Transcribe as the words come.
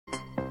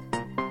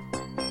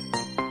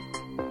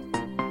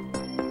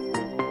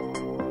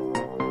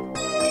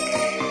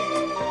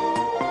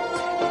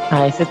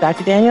Hi, this is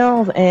Dr.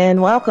 Daniels,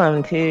 and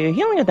welcome to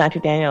Healing with Dr.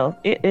 Daniels.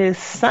 It is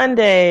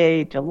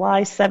Sunday,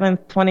 July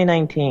 7th,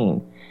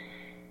 2019,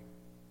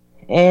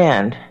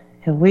 and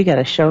we got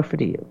a show for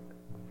you.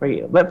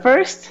 But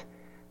first,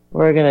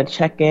 we're going to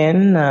check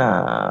in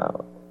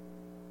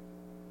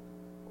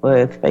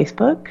with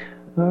Facebook,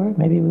 or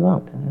maybe we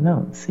won't. I don't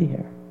know. Let's see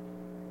here.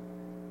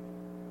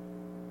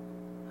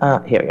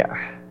 Here we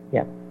are.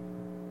 Yep.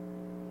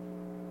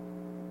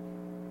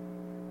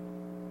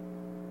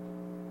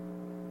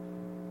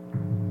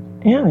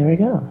 Yeah, there we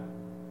go.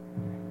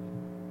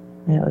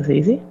 That was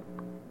easy.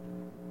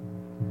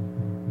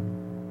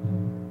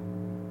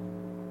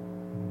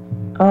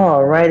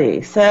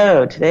 Alrighty,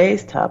 so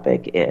today's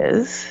topic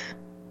is,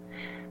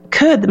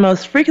 could the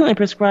most frequently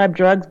prescribed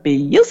drugs be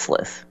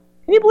useless?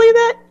 Can you believe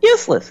that?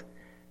 Useless.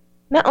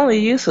 Not only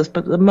useless,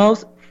 but the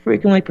most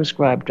frequently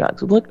prescribed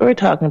drugs. Look, we're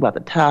talking about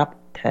the top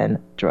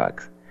 10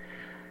 drugs.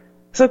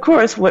 So, of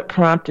course, what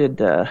prompted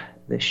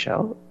this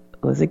show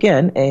was,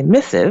 again, a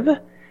missive.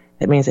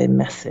 That means a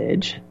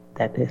message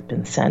that has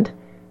been sent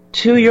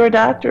to your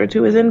doctor,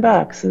 to his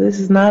inbox. So this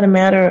is not a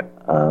matter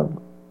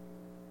of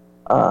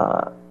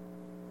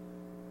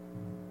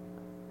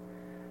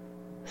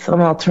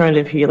some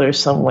alternative healer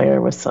somewhere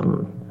with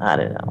some, I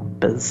don't know,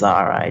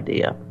 bizarre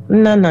idea.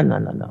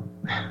 No.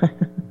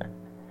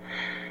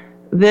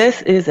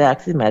 This is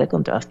actually medical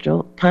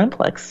industrial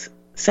complex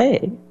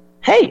saying,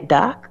 hey,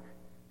 doc,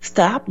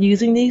 stop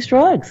using these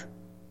drugs.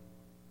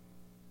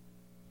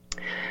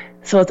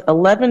 So it's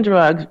 11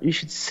 drugs you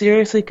should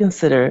seriously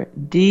consider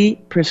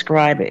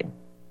de-prescribing.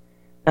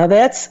 Now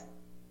that's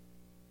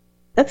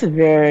a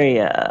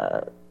very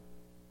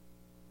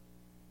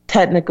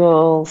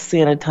technical,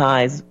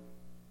 sanitized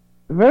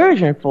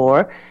version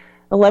for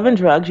 11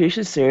 drugs you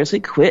should seriously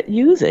quit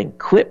using,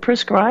 quit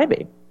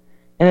prescribing.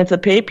 And if the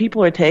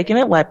people are taking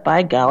it, like,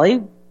 by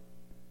golly,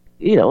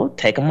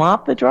 take them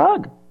off the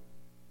drug.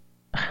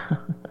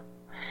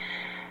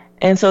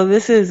 And so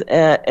this is,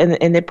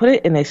 and they put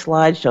it in a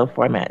slideshow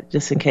format,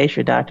 just in case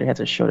your doctor has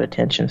a short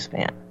attention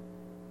span.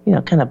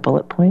 Kind of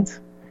bullet points.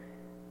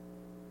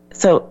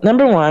 So,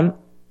 number one,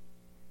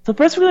 so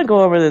first we're going to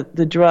go over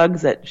the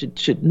drugs that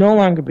should no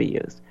longer be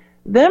used.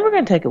 Then we're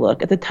going to take a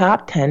look at the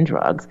top 10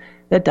 drugs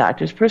that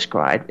doctors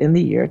prescribed in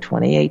the year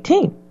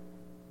 2018.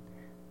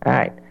 All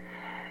right.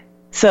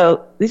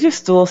 So these are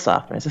stool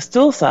softeners. The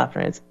stool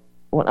softeners,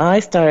 when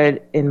I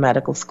started in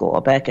medical school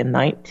back in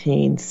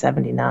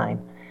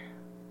 1979,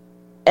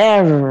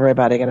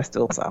 everybody got a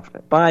stool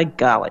softener, by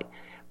golly.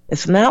 And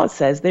so now it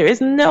says there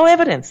is no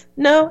evidence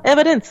that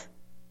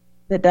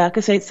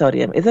docosahexaene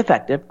sodium is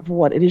effective for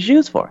what it is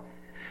used for.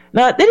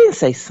 Now, they didn't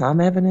say some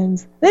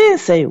evidence. They didn't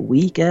say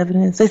weak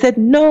evidence. They said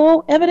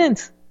no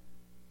evidence.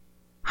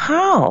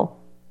 How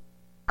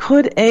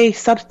could a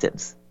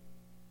substance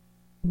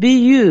be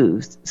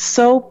used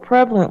so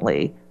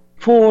prevalently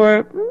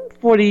for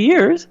 40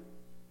 years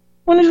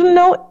when there's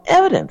no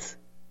evidence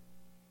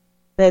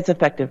that it's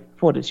effective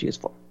for what it's used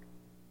for?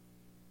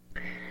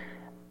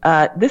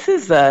 This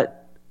is, to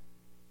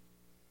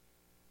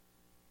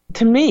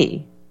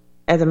me,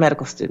 as a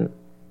medical student,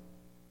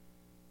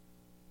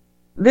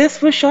 this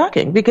was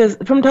shocking because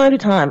from time to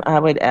time I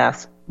would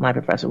ask my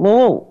professor,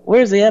 whoa,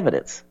 where's the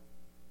evidence?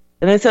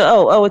 And they said,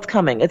 oh, it's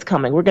coming.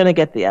 We're going to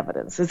get the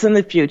evidence. It's in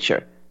the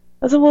future.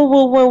 I said,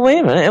 well, wait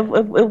a minute.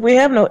 If we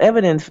have no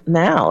evidence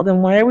now,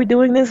 then why are we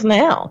doing this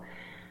now?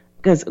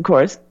 Because, of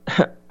course,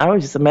 I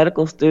was just a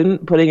medical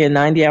student putting in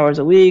 90 hours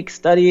a week,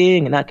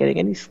 studying and not getting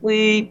any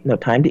sleep, no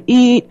time to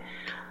eat.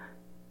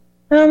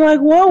 And I'm like,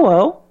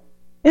 whoa,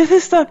 if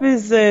this stuff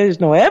is, there's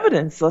no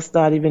evidence, let's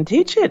not even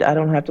teach it. I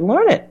don't have to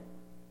learn it.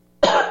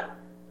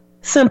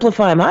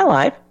 Simplify my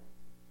life.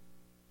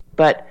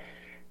 But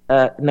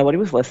nobody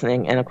was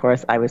listening, and, of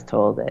course, I was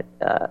told that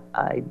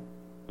I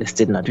just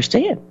didn't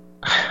understand.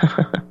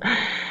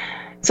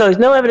 So there's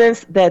no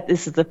evidence that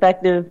this is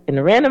effective. In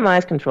a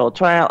randomized controlled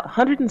trial,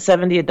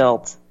 170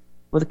 adults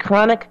with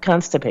chronic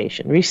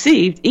constipation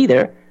received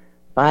either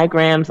 5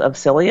 grams of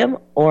psyllium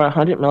or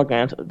 100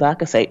 milligrams of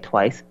docosahexaene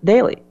twice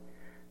daily.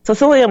 So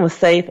psyllium was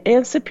safe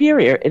and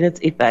superior in its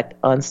effect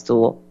on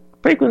stool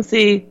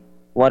frequency,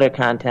 water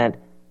content,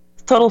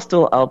 total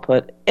stool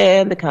output,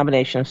 and the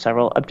combination of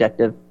several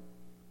objective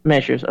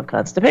measures of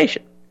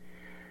constipation.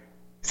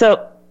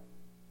 So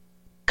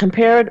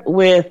compared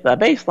with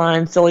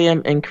baseline,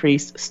 psyllium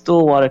increased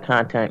stool water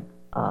content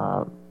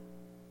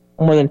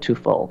more than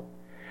twofold.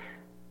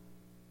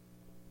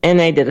 And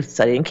they did a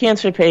study in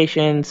cancer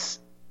patients,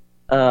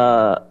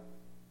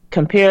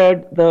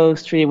 compared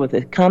those treated with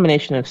a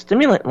combination of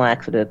stimulant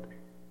laxative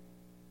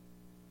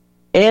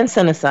and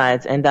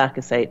Senosides and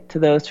docosahexaene to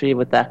those treated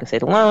with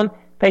docosahexaene alone.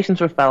 Patients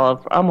were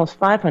followed for almost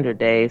 500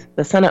 days.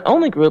 The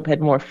Sena-only group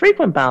had more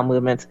frequent bowel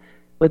movements,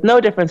 with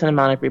no difference in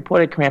amount of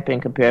reported cramping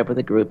compared with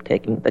the group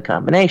taking the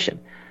combination.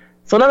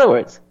 So in other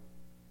words,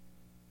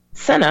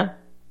 Sena,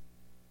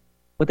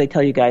 what they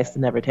tell you guys to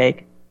never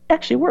take,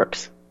 actually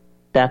works.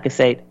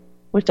 Docosahexaene,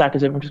 which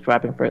doctors have been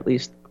prescribing for at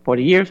least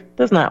 40 years,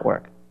 does not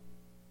work.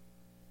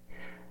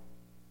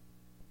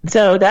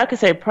 So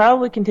docosahexaene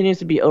probably continues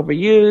to be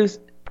overused,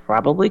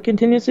 probably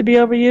continues to be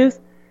overused.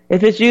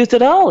 If it's used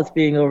at all, it's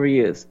being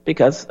overused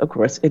because, of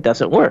course, it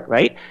doesn't work,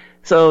 right?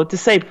 So to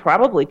say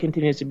probably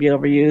continues to be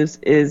overused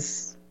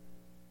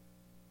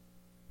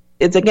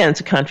it's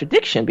a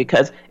contradiction,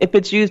 because if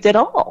it's used at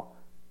all,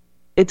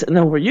 it's an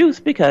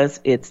overuse because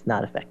it's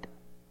not effective.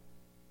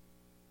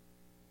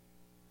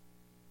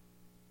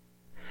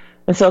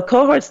 And so a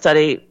cohort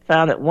study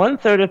found that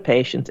 1/3 of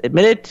patients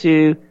admitted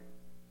to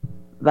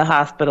the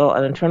hospital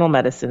on internal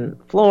medicine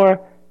floor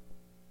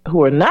who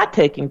were not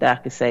taking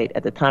Docusate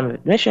at the time of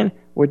admission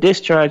were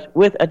discharged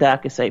with a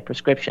Docusate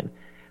prescription,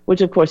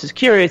 which of course is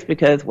curious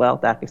because, well,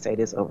 Docusate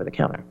is over the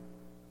counter.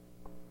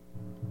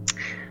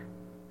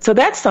 So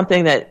that's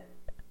something that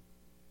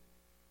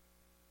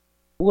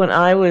when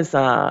I was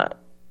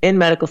in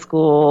medical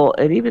school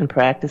and even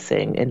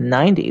practicing in the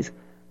 90s,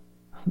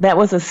 that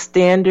was a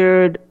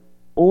standard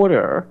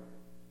order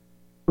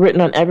written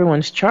on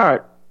everyone's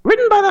chart,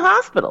 written by the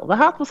hospital. The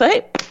hospital said,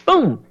 hey,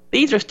 boom,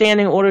 these are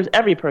standing orders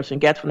every person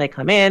gets when they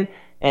come in,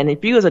 and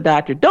if you as a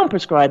doctor don't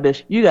prescribe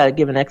this, you got to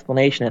give an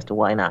explanation as to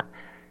why not.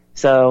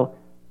 So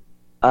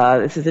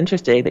this is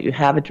interesting that you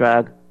have a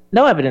drug,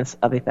 no evidence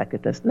of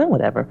effectiveness, no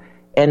whatever,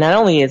 and not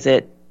only is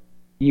it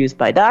used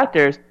by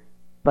doctors,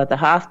 but the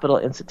hospital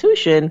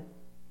institution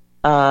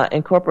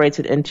incorporates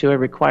it into a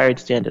required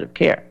standard of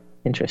care.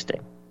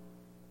 Interesting.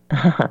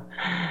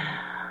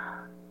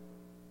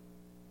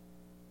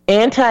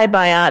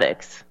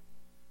 Antibiotics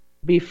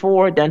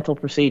before dental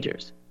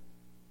procedures.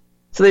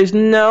 So there's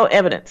no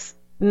evidence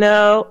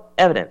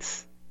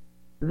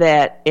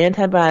that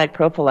antibiotic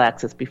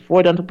prophylaxis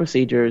before dental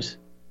procedures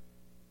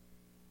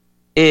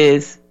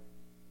is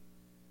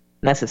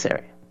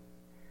necessary.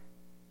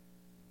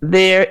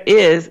 There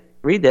is,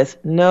 read this,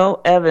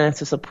 no evidence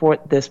to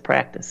support this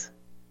practice.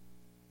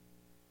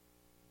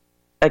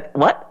 Like,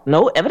 what?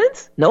 No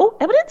evidence? No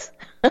evidence?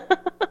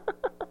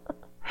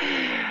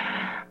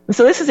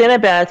 So this is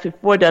antibiotics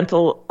before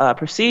dental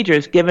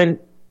procedures given,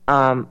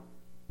 to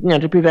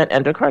prevent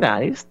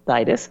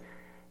endocarditis,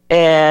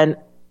 and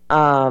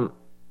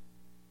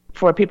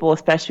for people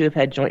especially who've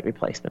had joint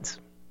replacements.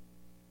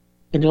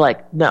 And you're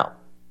like, no,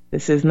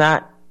 this is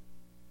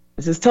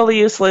totally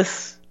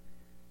useless.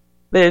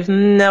 There's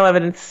no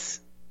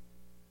evidence.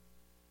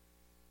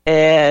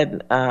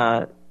 And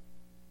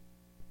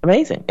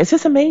amazing. It's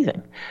just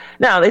amazing.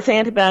 Now, they say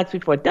antibiotics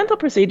before dental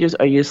procedures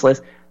are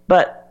useless,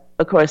 but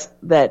of course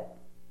that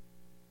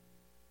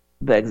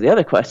begs the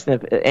other question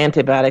if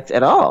antibiotics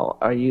at all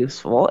are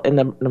useful, and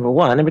number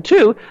one. Number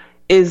two,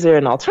 is there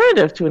an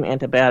alternative to an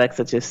antibiotic,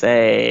 such as,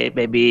 say,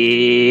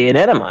 maybe an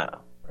enema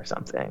or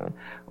something,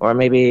 or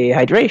maybe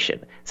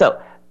hydration?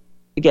 So,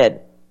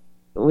 again,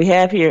 we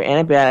have here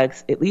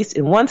antibiotics, at least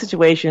in one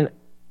situation,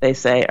 they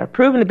say, are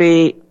proven to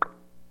be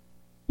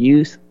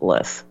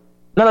useless.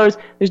 In other words,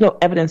 there's no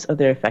evidence of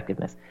their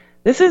effectiveness.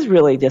 This is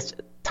really just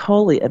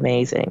totally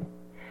amazing.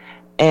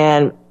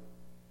 And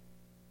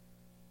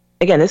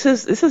again, this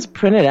is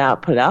put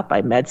out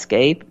by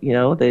Medscape,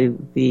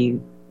 the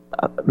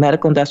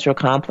Medical Industrial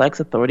Complex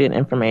Authority on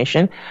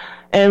Information.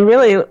 And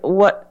really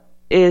what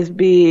is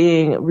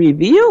being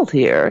revealed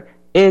here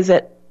is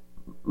that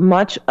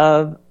much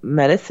of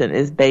medicine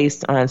is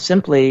based on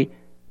simply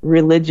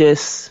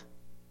religious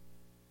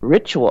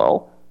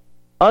ritual,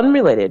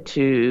 unrelated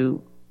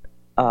to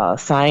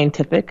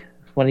scientific,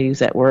 if you want to use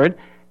that word,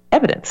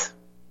 evidence,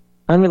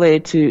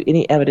 unrelated to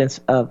any evidence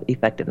of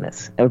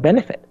effectiveness or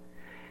benefit.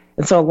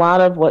 And so a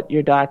lot of what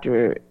your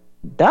doctor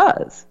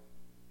does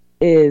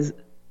is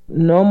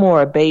no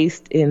more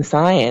based in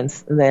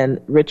science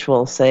than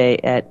ritual, say,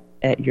 at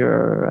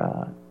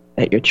your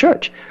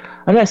church.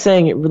 I'm not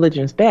saying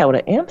religion is bad. What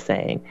I am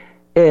saying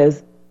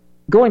is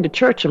going to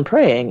church and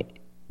praying.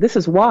 This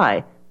is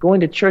why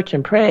going to church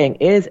and praying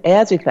is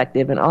as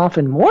effective and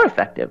often more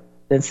effective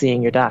than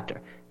seeing your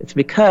doctor. It's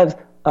because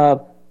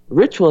of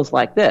rituals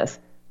like this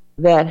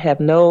that have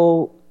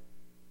no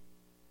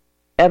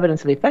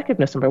evidence of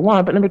effectiveness, number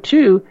one, but number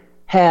two,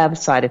 have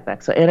side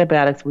effects. So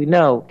antibiotics, we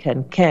know,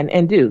 can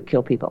and do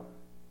kill people.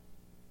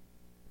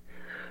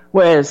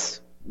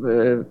 Whereas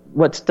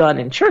what's done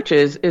in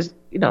churches is,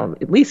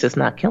 at least it's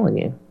not killing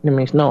you. There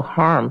means no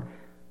harm,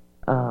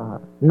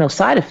 no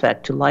side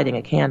effect to lighting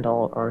a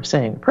candle or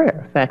saying a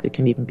prayer. In fact, it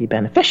can even be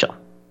beneficial.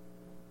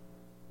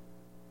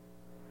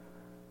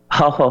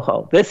 Ho, ho,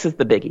 ho. This is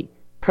the biggie.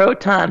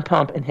 Proton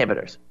pump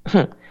inhibitors.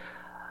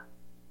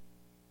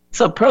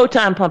 So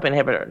proton pump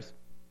inhibitors.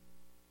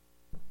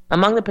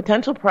 Among the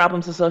potential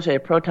problems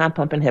associated with proton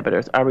pump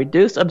inhibitors are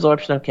reduced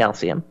absorption of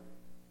calcium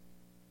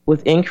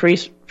with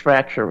increased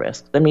fracture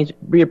risk. That means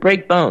you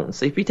break bones.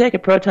 So if you take a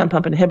proton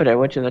pump inhibitor,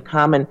 which is a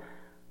common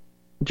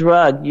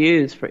drug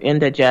used for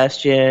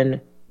indigestion,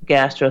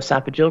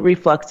 gastroesophageal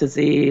reflux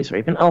disease, or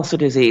even ulcer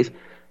disease,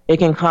 it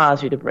can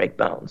cause you to break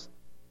bones.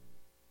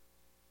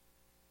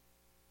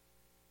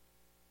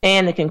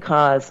 And it can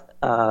cause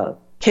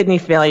kidney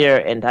failure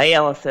and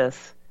dialysis.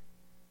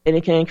 And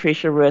it can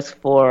increase your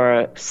risk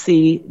for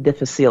C.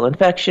 difficile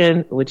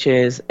infection, which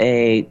is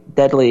a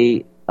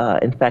deadly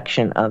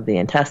infection of the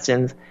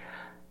intestines.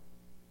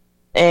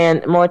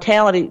 And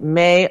mortality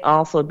may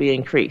also be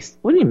increased.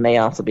 What do you mean may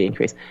also be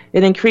increased?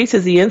 It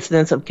increases the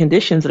incidence of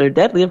conditions that are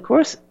deadly. Of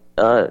course,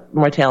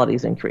 mortality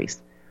is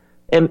increased.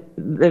 And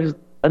there's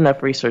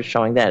enough research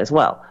showing that as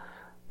well.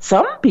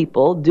 Some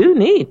people do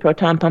need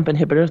proton pump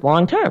inhibitors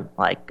long term,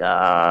 like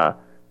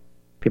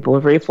people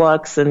with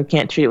reflux and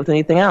can't treat it with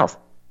anything else.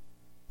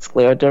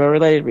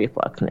 Scleroderma-related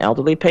reflux in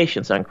elderly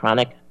patients on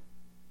chronic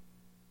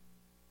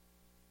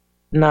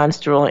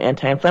non-steroidal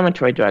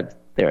anti-inflammatory drug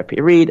therapy.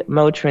 Read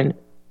Motrin,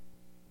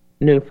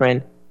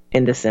 Nuprin,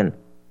 Indocin,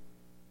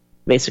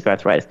 basic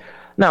arthritis.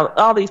 Now,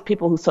 all these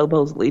people who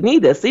supposedly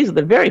need this, these are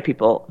the very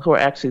people who are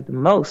actually the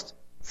most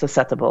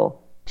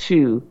susceptible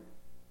to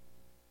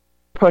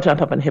proton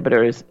pump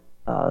inhibitors,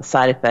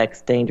 side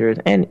effects, dangers,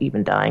 and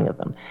even dying of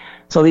them.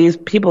 So these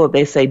people that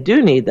they say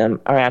do need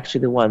them are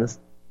actually the ones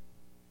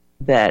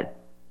that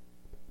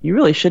you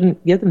really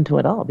shouldn't give them to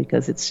at all,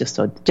 because it's just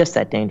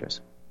that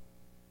dangerous.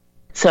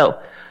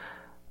 So,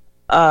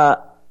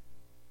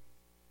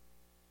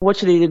 what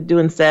should you do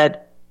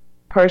instead?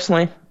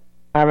 Personally,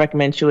 I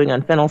recommend chewing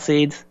on fennel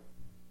seeds,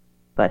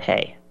 but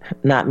hey,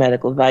 not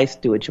medical advice,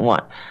 do what you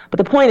want. But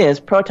the point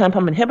is, proton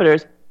pump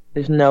inhibitors,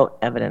 there's no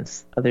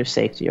evidence of their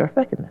safety or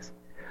effectiveness.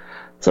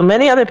 So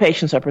many other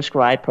patients are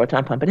prescribed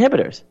proton pump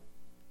inhibitors.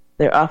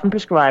 They're often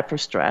prescribed for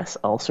stress,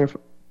 ulcer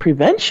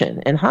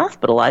prevention in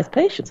hospitalized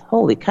patients.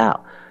 Holy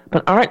cow.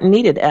 But aren't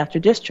needed after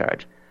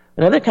discharge.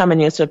 Another common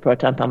use of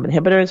proton pump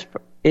inhibitors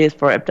is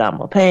for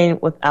abdominal pain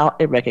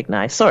without a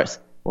recognized source.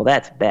 Well,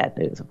 that's bad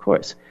news, of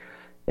course.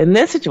 In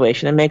this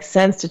situation, it makes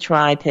sense to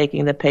try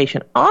taking the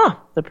patient off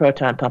the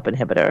proton pump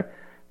inhibitor.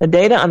 The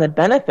data on the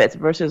benefits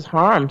versus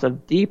harms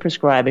of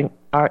deprescribing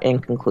are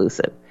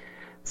inconclusive.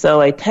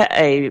 So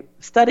a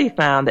study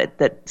found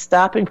that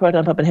stopping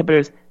proton pump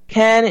inhibitors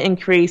can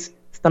increase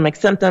stomach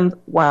symptoms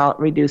while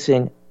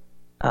reducing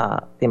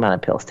the amount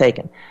of pills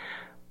taken.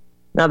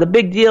 Now, the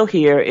big deal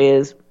here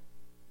is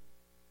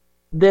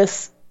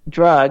this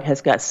drug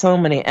has got so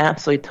many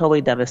absolutely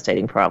totally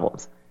devastating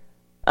problems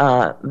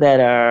that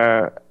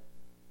are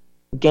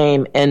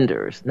game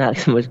enders, not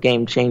so much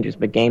game changers,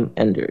 but game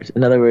enders.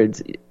 In other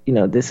words,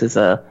 this is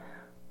a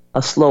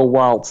slow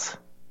waltz.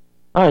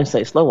 I wouldn't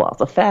say slow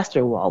waltz, a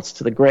faster waltz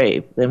to the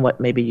grave than what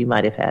maybe you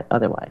might have had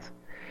otherwise.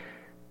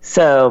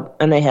 So,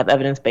 and they have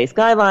evidence-based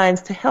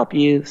guidelines to help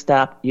you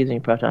stop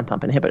using proton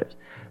pump inhibitors.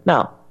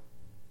 Now,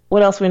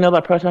 what else do we know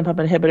about proton pump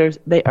inhibitors?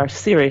 They are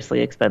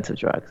seriously expensive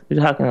drugs.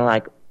 You're talking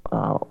like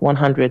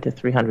 $100 to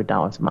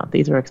 $300 a month.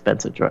 These are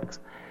expensive drugs.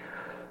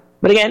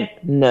 But again,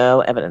 no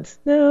evidence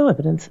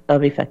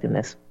of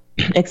effectiveness,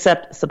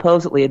 except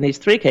supposedly in these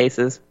 3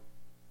 cases,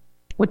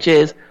 which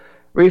is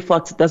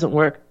reflux doesn't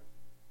work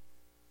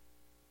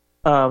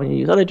when you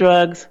use other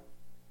drugs,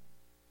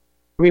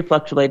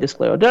 reflux-related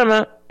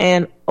scleroderma,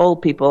 and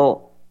old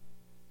people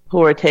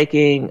who are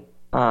taking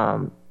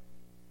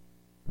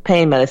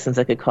pain medicines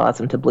that could cause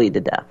them to bleed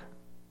to death.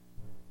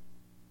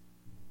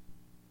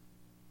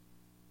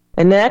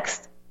 And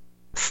next,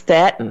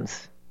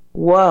 statins.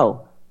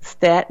 Whoa,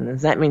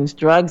 statins. That means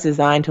drugs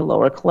designed to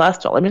lower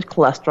cholesterol. That means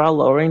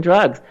cholesterol-lowering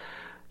drugs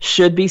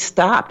should be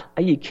stopped.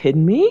 Are you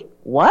kidding me?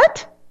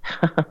 What?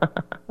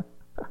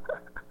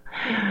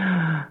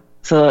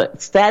 So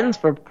statins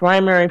for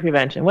primary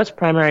prevention. What's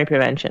primary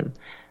prevention?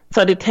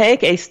 So to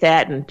take a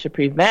statin to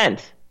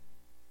prevent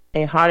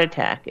a heart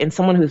attack in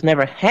someone who's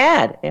never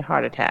had a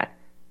heart attack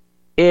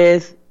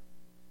is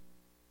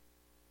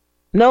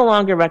no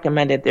longer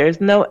recommended.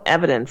 There's no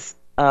evidence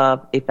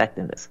of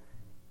effectiveness.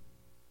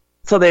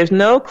 So there's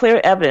no clear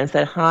evidence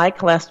that high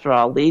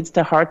cholesterol leads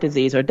to heart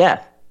disease or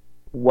death.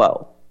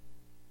 Whoa.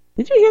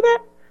 Did you hear that?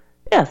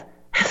 Yes.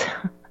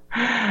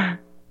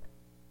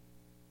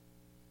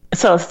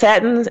 So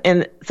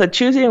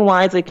Choosing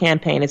Wisely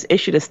campaign has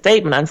issued a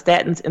statement on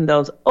statins in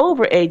those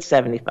over age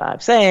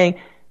 75, saying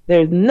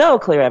there's no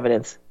clear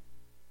evidence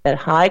that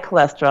high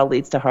cholesterol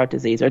leads to heart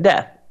disease or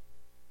death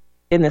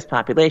in this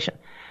population.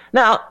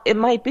 Now, it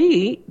might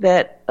be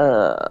that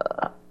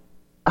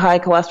high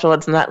cholesterol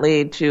does not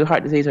lead to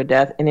heart disease or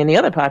death in any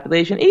other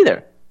population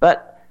either.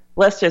 But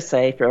let's just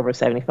say if you're over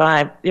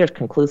 75, there's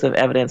conclusive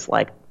evidence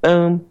like,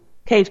 boom,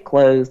 case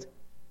closed.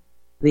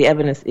 The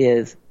evidence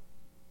is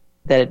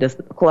that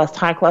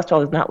high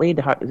cholesterol does not lead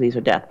to heart disease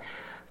or death.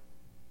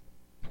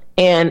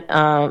 And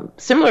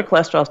similar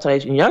cholesterol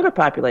studies in younger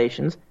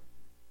populations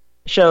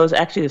shows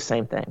actually the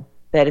same thing,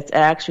 that it's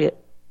actually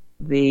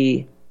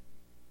the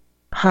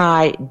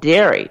high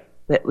dairy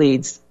that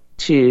leads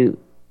to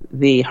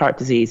the heart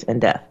disease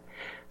and death.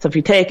 So if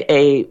you take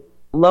a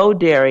low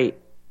dairy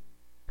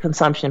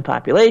consumption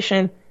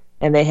population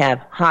and they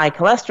have high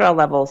cholesterol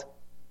levels,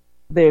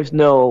 there's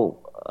no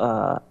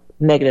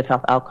negative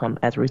health outcome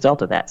as a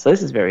result of that. So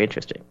this is very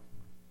interesting.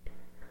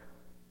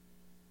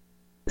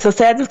 So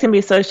statins can be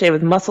associated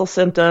with muscle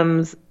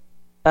symptoms,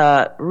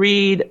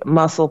 read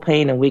muscle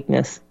pain and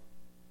weakness.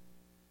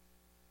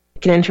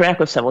 It can interact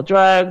with several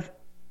drugs.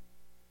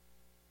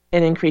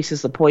 It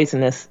increases the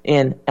poisonous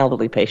in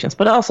elderly patients,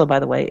 but also, by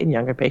the way, in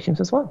younger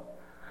patients as well.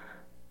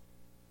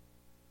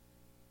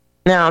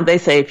 Now, they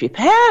say if you've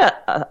had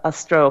a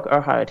stroke or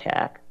heart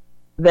attack,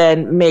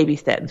 then maybe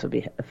statins would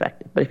be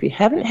effective. But if you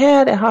haven't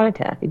had a heart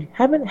attack, if you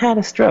haven't had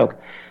a stroke,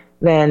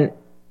 then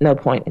no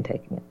point in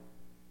taking it.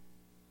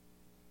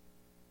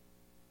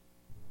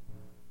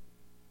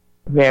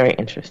 Very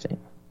interesting.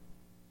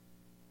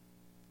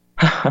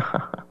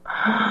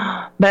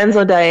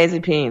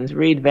 Benzodiazepines,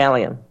 read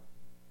Valium.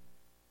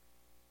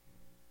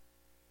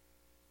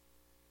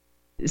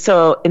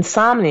 So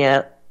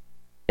insomnia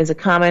is a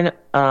common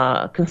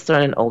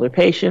concern in older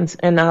patients,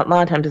 and a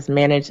lot of times it's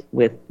managed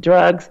with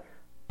drugs,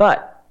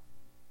 but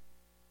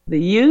the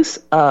use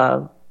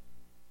of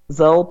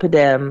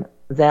zolpidem,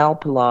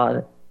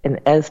 zalpilone, and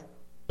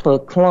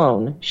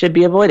esploclone should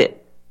be avoided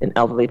in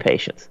elderly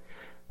patients.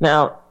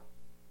 Now,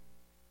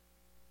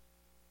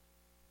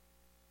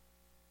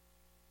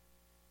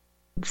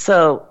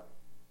 so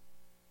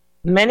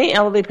many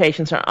elderly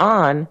patients are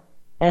on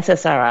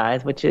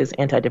SSRIs, which is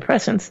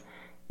antidepressants,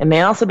 and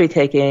may also be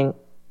taking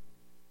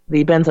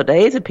the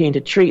benzodiazepine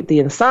to treat the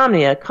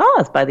insomnia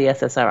caused by the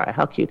SSRI.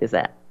 How cute is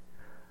that?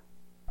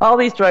 All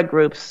these drug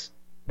groups,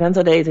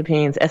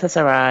 benzodiazepines,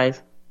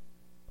 SSRIs,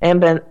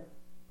 and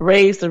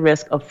raise the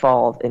risk of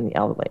falls in the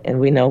elderly. And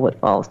we know what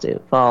falls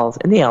do. Falls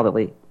in the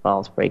elderly,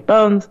 falls break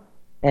bones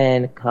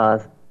and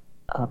cause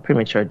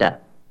premature death.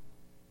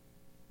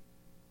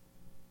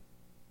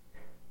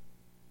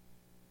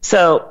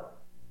 So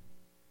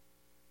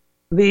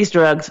these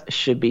drugs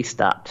should be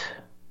stopped.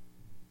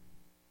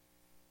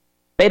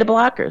 Beta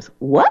blockers.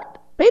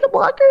 What? Beta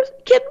blockers?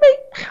 You kidding me?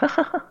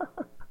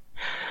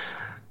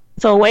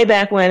 So way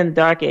back when in the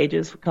dark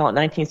ages, we call it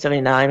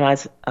 1979, when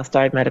I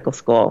started medical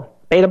school,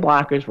 beta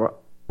blockers were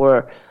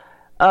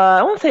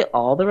I won't say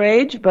all the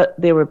rage, but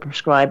they were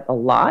prescribed a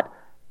lot.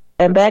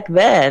 And back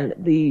then,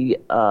 the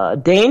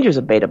dangers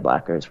of beta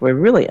blockers were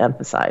really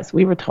emphasized.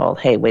 We were told,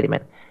 hey, wait a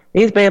minute.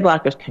 These beta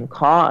blockers can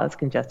cause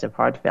congestive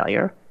heart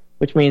failure,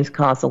 which means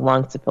cause the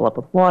lungs to fill up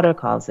with water,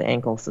 cause the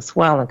ankles to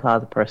swell, and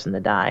cause a person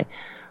to die.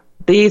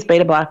 These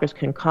beta blockers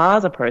can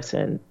cause a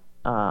person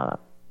to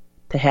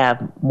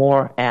have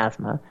more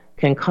asthma,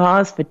 can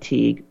cause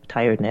fatigue,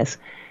 tiredness,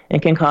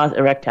 and can cause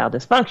erectile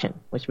dysfunction,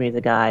 which means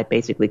a guy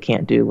basically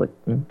can't do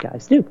what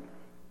guys do.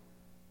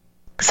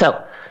 So,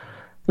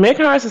 the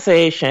American Heart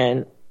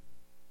Association,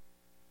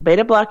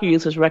 beta blocker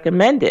use was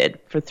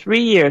recommended for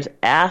 3 years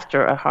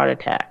after a heart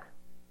attack,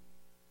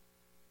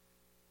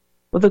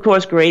 with, of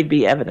course, grade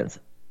B evidence.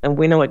 And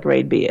we know what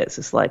grade B is.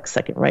 It's like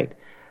second rate.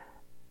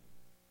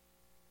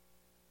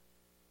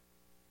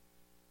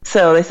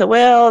 So they said,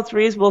 well, it's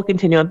reasonable to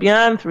continue on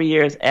beyond 3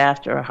 years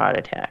after a heart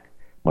attack.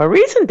 More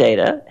recent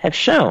data have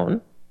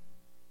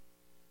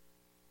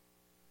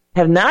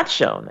not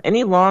shown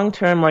any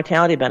long-term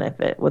mortality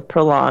benefit with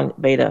prolonged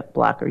beta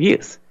blocker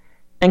use,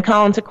 and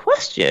call into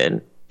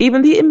question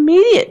even the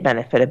immediate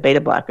benefit of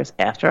beta blockers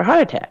after a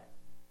heart attack.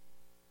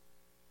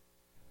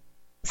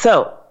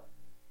 So,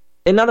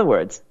 in other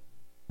words,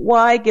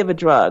 why give a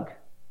drug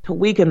to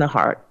weaken the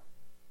heart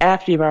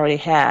after you've already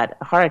had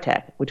a heart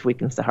attack, which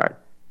weakens the heart?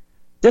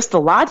 Just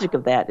the logic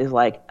of that is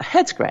like a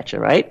head scratcher,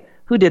 right?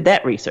 Who did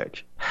that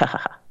research?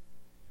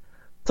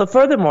 So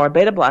furthermore,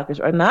 beta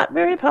blockers are not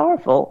very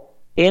powerful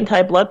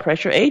anti-blood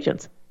pressure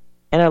agents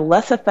and are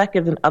less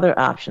effective than other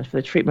options for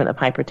the treatment of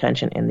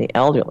hypertension in the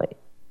elderly.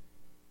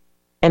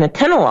 And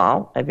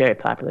atenolol, a very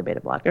popular beta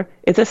blocker,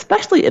 is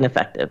especially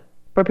ineffective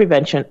for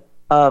prevention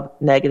of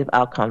negative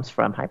outcomes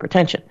from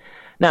hypertension.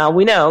 Now,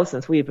 we know,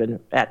 since we've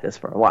been at this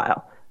for a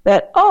while,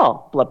 that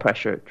all blood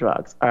pressure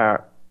drugs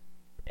are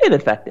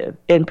ineffective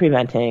in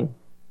preventing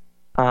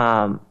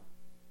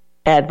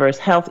adverse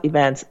health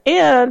events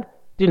and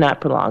do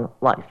not prolong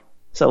life.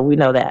 So we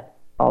know that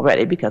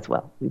already because,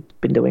 well, we've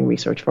been doing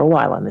research for a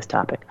while on this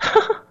topic.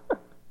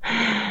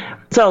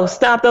 So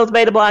stop those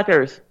beta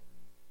blockers,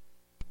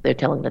 they're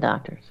telling the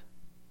doctors.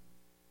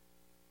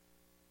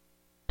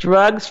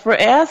 Drugs for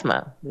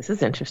asthma. This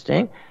is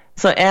interesting.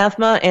 So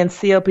asthma and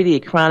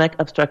COPD, chronic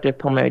obstructive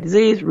pulmonary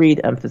disease,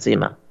 read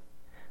emphysema.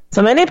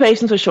 So many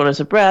patients with shortness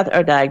of breath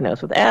are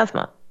diagnosed with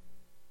asthma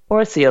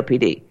or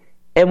COPD.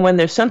 And when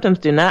their symptoms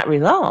do not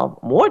resolve,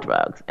 more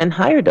drugs and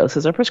higher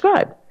doses are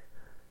prescribed.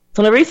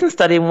 So in a recent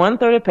study,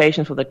 1/3 of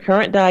patients with a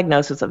current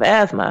diagnosis of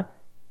asthma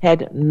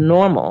had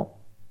normal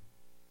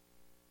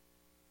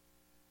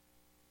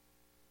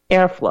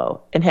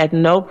airflow and had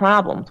no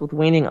problems with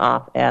weaning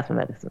off asthma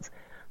medicines.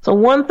 So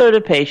 1/3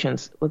 of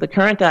patients with a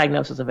current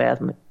diagnosis of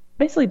asthma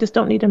basically just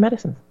don't need their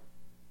medicines.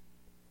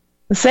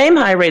 The same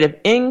high rate of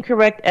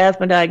incorrect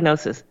asthma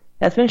diagnosis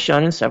has been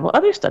shown in several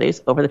other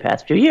studies over the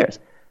past few years.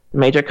 The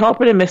major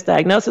culprit in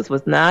misdiagnosis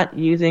was not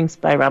using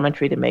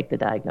spirometry to make the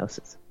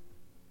diagnosis.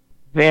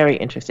 Very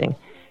interesting.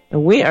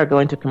 And we are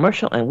going to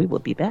commercial, and we will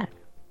be back.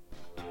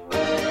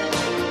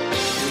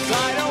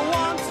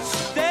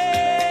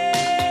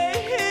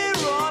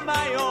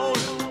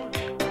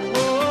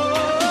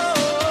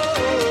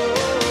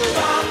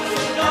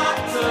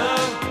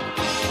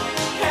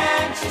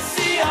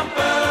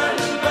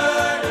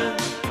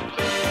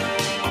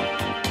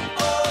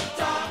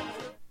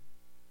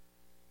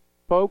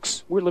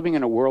 Folks, we're living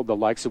in a world the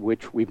likes of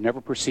which we've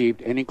never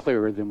perceived any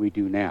clearer than we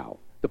do now.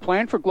 The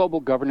plan for global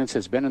governance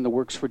has been in the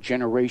works for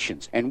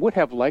generations and would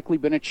have likely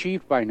been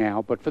achieved by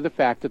now but for the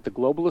fact that the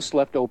globalists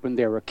left open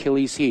their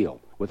Achilles heel.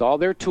 With all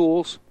their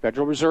tools,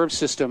 Federal Reserve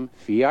System,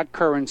 fiat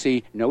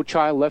currency, no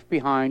child left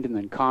behind, and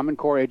then Common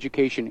Core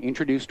education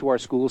introduced to our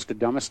schools to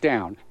dumb us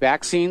down,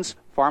 vaccines,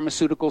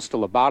 pharmaceuticals to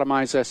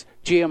lobotomize us,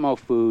 GMO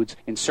foods,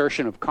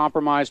 insertion of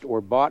compromised or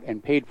bought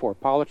and paid for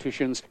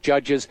politicians,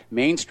 judges,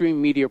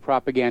 mainstream media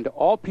propaganda,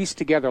 all pieced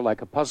together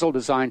like a puzzle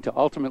designed to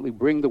ultimately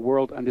bring the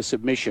world under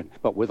submission.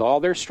 But with all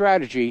their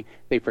strategy,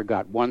 they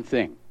forgot one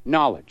thing: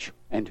 knowledge.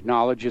 And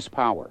knowledge is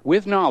power.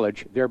 With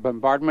knowledge, their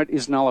bombardment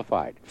is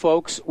nullified.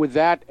 Folks, with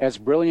that, as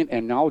brilliant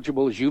and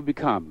knowledgeable as you've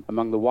become,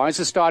 among the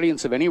wisest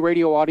audience of any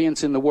radio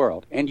audience in the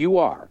world, and you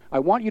are, I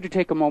want you to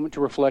take a moment to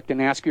reflect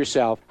and ask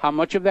yourself, how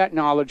much of that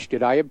knowledge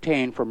did I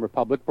obtain from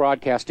Republic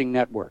Broadcasting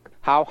Network?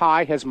 How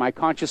high has my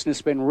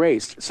consciousness been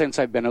raised since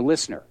I've been a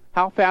listener?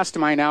 How fast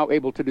am I now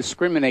able to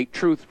discriminate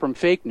truth from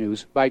fake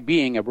news by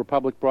being a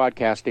Republic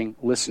Broadcasting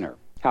listener?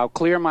 How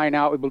clear am I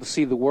now able to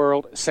see the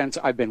world since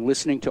I've been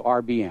listening to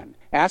RBN?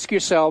 Ask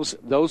yourselves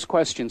those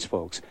questions,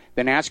 folks.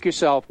 Then ask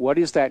yourself, what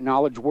is that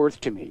knowledge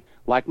worth to me?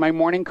 Like my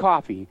morning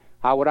coffee,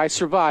 how would I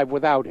survive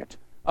without it?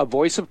 A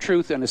voice of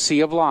truth in a sea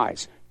of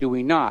lies. Do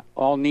we not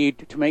all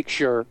need to make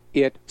sure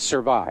it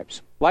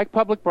survives? Like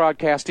public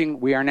broadcasting,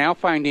 we are now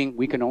finding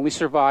we can only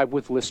survive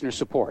with listener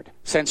support.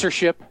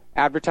 Censorship,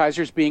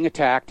 advertisers being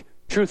attacked,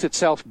 truth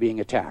itself being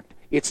attacked.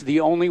 It's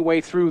the only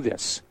way through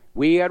this.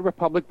 We at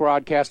Republic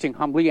Broadcasting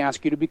humbly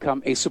ask you to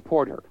become a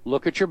supporter.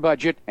 Look at your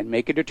budget and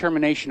make a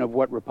determination of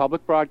what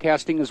Republic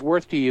Broadcasting is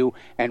worth to you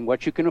and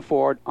what you can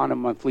afford on a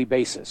monthly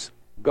basis.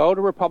 Go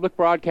to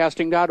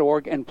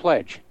republicbroadcasting.org and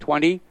pledge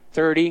 $20,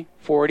 $30,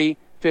 $40,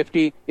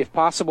 $50, if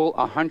possible,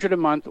 $100 a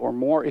month or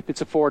more if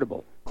it's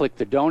affordable. Click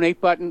the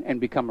donate button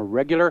and become a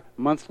regular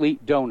monthly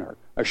donor.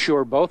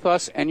 Assure both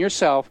us and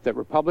yourself that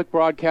Republic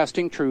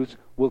Broadcasting truth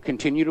will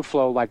continue to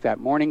flow like that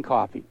morning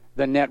coffee.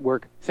 The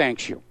network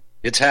thanks you.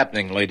 It's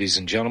happening, ladies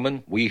and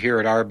gentlemen. We here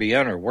at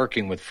RBN are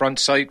working with Front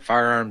Sight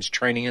Firearms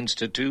Training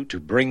Institute to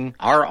bring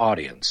our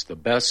audience the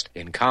best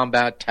in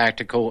combat,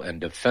 tactical, and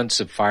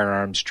defensive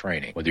firearms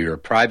training. Whether you're a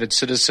private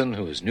citizen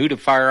who is new to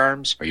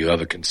firearms or you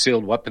have a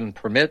concealed weapon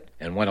permit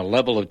and want a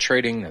level of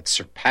training that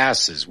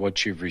surpasses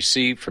what you've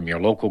received from your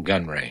local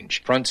gun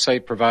range, Front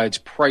Sight provides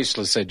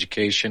priceless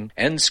education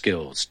and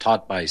skills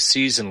taught by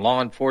seasoned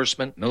law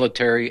enforcement,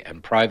 military,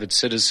 and private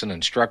citizen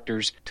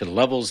instructors to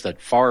levels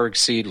that far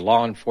exceed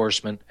law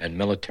enforcement and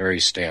military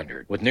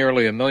standard. With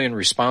nearly 1 million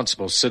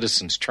responsible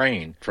citizens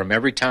trained from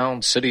every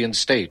town, city, and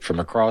state from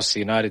across the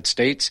United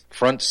States,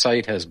 Front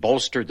Sight has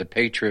bolstered the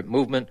Patriot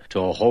movement to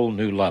a whole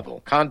new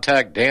level.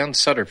 Contact Dan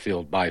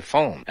Sutterfield by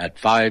phone at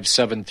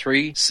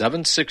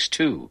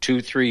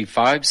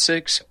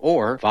 573-762-2356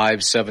 or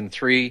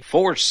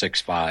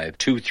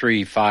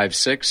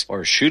 573-465-2356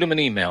 or shoot him an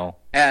email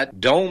at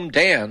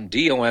domedan,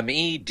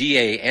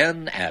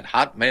 DOMEDAN, at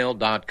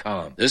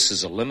hotmail.com. This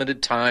is a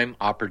limited time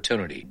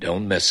opportunity.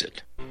 Don't miss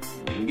it.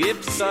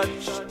 Give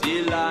such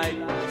delight.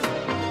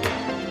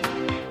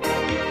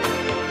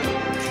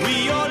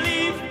 We all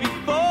leave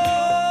before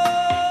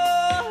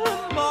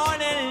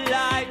morning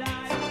light.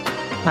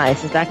 Hi,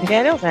 this is Dr.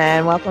 Daniels,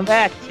 and welcome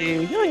back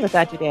to Healing with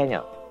Dr.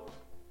 Daniels.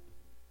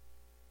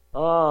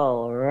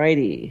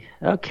 Alrighty.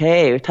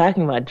 Okay, we're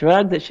talking about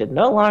drugs that should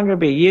no longer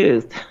be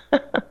used.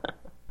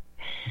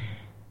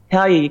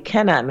 Tell you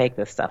cannot make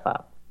this stuff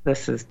up.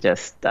 This is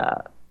just,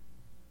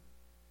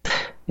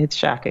 it's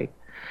shocking.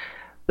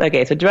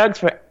 Okay, so drugs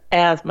for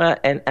asthma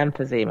and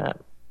emphysema.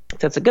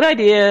 So it's a good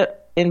idea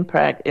in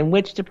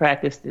which to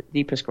practice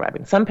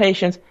deprescribing. Some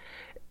patients,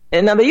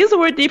 and now they use the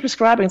word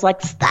deprescribing, it's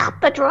like,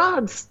 stop the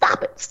drugs,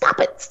 stop it, stop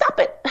it, stop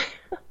it.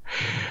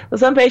 Well,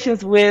 some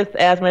patients with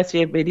asthma and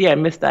COPD are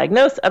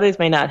misdiagnosed, others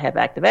may not have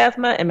active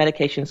asthma, and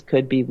medications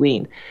could be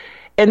weaned.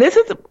 And this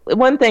is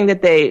one thing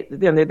that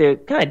they're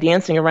kind of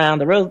dancing around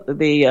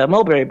the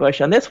mulberry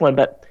bush on this one,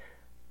 but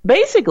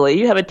basically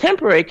you have a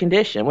temporary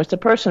condition which the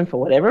person, for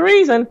whatever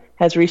reason,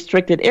 has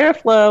restricted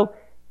airflow.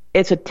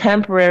 It's a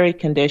temporary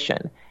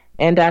condition,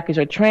 and doctors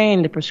are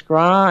trained to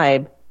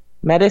prescribe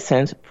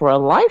medicines for a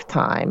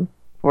lifetime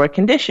for a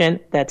condition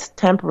that's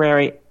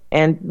temporary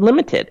and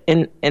limited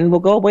and will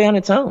go away on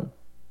its own.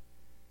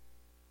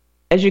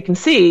 As you can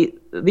see,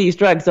 these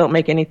drugs don't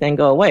make anything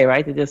go away,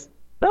 right? They just,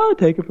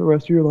 take it for the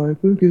rest of your life.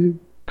 Okay.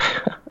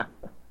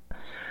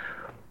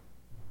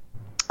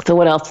 So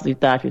what else do these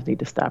doctors need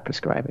to stop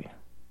prescribing?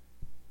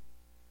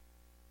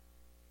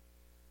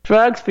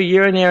 Drugs for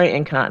urinary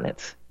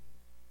incontinence.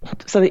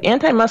 So the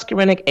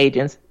antimuscarinic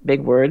agents,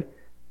 big word,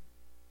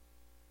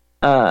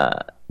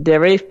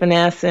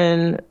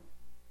 derifenacin,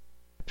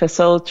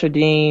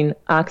 fesotridine,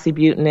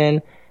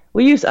 oxybutynin.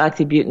 We used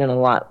oxybutynin a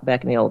lot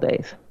back in the old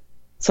days.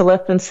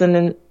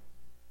 Sulfacetin,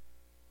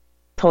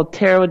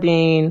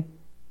 tolterodine,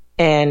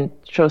 and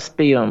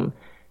trospium,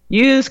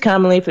 used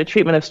commonly for the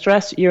treatment of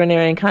stress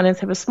urinary incontinence,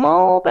 have a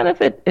small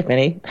benefit, if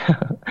any.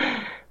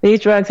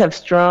 These drugs have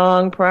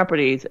strong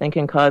properties and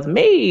can cause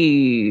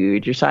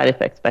major side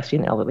effects, especially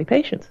in elderly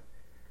patients.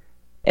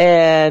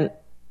 And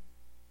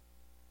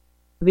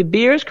The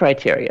Beers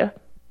criteria,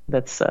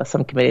 that's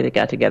some committee that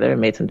got together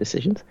and made some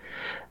decisions,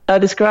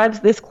 describes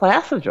this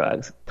class of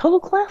drugs, total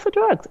class of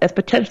drugs, as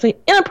potentially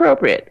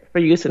inappropriate for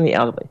use in the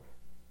elderly.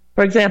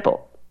 For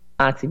example,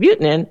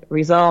 oxybutynin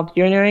resolved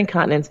urinary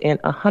incontinence in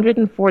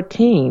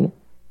 114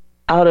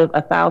 out of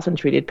 1,000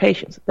 treated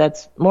patients.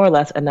 That's more or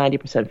less a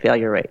 90%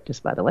 failure rate,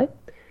 just by the way.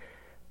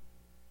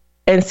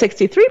 And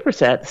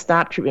 63%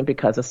 stopped treatment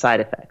because of side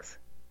effects.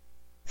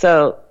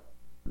 So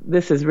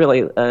this is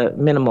really a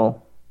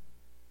minimal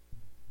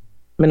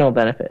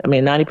benefit. I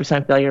mean,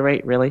 90% failure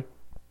rate, really?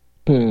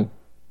 Now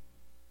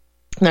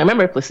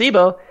remember,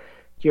 placebo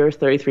cures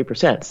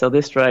 33%, so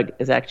this drug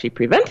is actually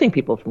preventing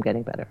people from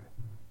getting better.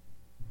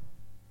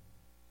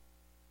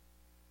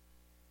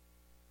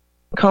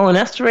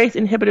 Cholinesterase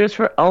inhibitors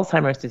for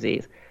Alzheimer's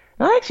disease.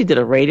 Now, I actually did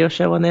a radio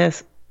show on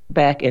this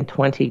back in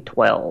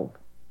 2012.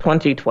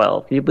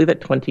 2012. Can you believe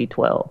it?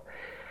 2012.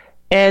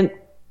 And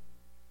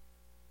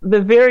the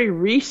very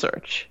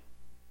research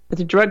that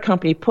the drug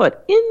company put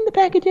in the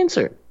package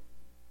insert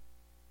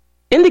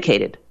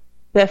indicated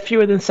that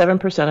fewer than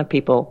 7% of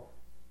people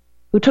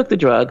who took the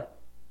drug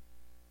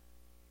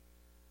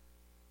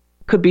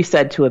could be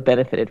said to have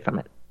benefited from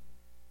it.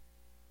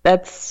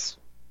 That's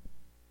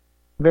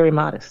very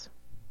modest.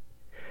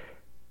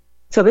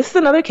 So this is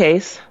another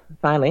case,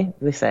 finally,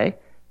 they say,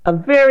 a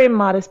very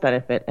modest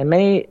benefit and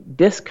many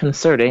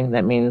disconcerting,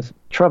 that means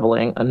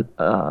troubling,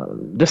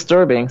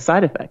 disturbing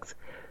side effects.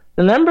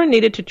 The number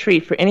needed to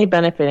treat for any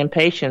benefit in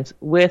patients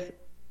with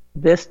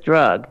this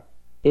drug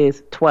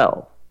is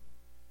 12.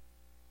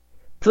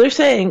 So they're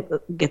saying,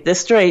 get this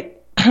straight,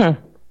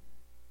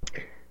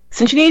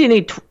 since you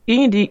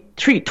need to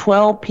treat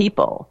 12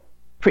 people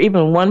for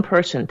even one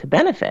person to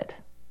benefit,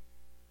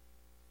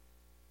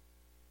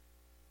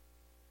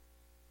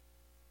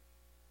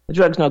 the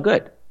drug's no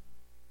good.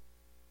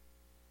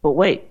 But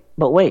wait.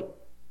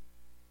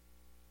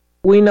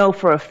 We know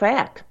for a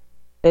fact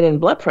that in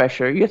blood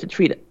pressure, you have to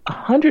treat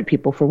 100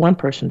 people for one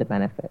person to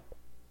benefit.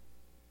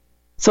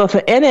 So if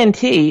an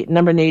NNT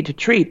number needed to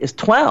treat is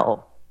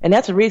 12, and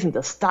that's a reason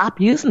to stop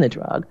using the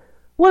drug,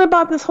 what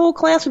about this whole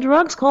class of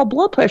drugs called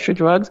blood pressure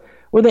drugs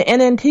where the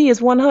NNT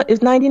is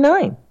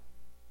 99?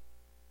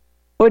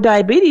 Or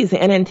diabetes, the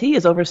NNT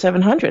is over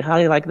 700. How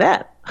do you like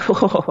that?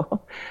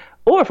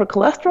 Or for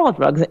cholesterol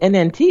drugs, the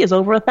NNT is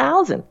over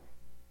 1,000.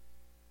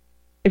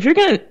 If you're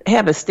going to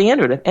have a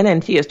standard of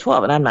NNT is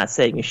 12, and I'm not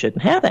saying you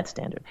shouldn't have that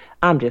standard,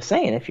 I'm just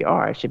saying if you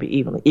are, it should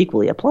be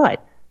equally applied.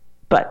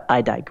 But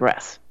I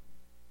digress.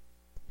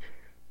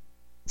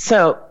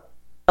 So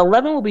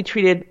 11 will be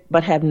treated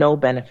but have no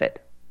benefit.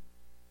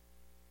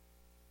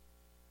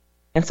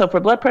 And so for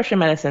blood pressure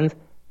medicines,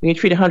 when you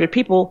treat 100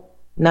 people,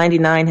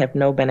 99 have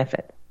no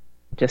benefit.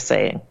 Just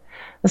saying.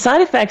 The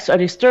side effects are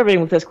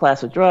disturbing with this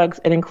class of drugs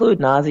and include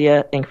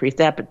nausea,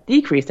 decreased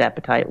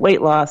appetite,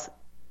 weight loss,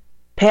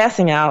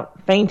 passing out,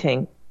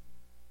 fainting,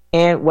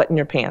 and wet in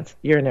your pants,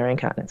 urinary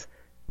incontinence.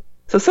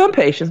 So some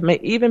patients may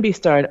even be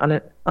started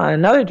on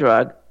another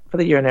drug for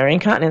the urinary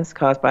incontinence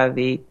caused by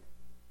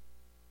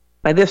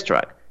this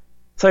drug.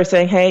 So they're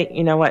saying, hey,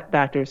 you know what,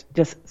 doctors,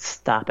 just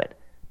stop it.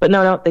 But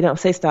no, they don't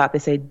say stop. They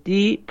say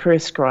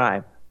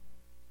deprescribe.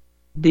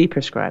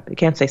 Deprescribe. They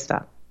can't say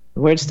stop.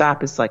 The word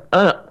stop is like,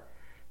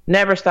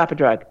 never stop a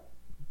drug.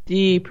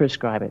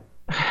 Deprescribe it.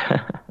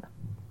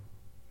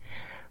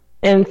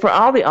 And for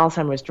all the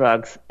Alzheimer's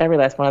drugs, every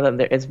last one of them,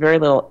 there is very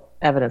little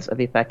evidence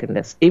of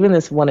effectiveness. Even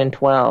this 1 in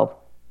 12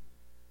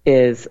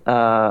 is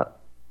higher,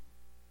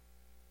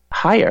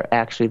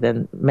 actually,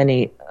 than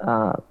many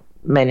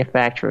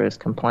manufacturers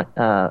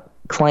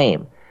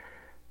claim.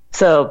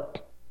 So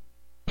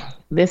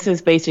this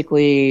is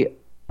basically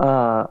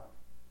a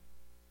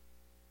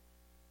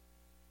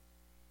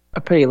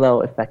pretty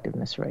low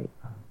effectiveness rate.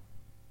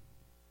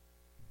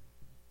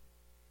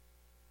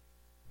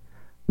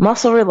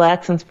 Muscle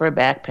relaxants for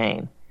back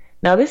pain.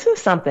 Now, this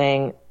is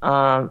something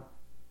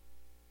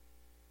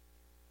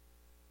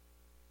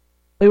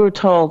we were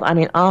told,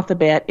 off the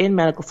bat in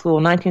medical school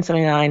in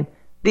 1979,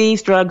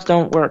 these drugs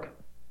don't work,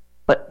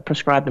 but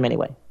prescribe them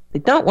anyway. They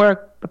don't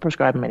work, but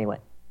prescribe them anyway.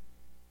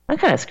 I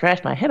kind of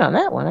scratched my head on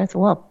that one. I said,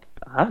 well,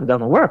 I haven't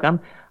done the work. I'm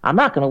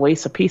not going to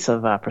waste a piece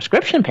of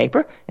prescription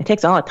paper. It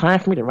takes all the time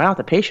for me to write out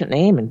the patient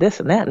name and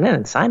this and that and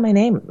then sign my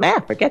name.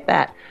 Forget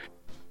that.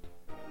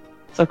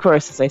 So, of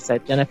course, as I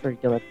said, Jennifer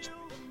delivers.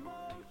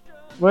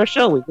 We're a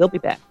show. We will be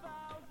back.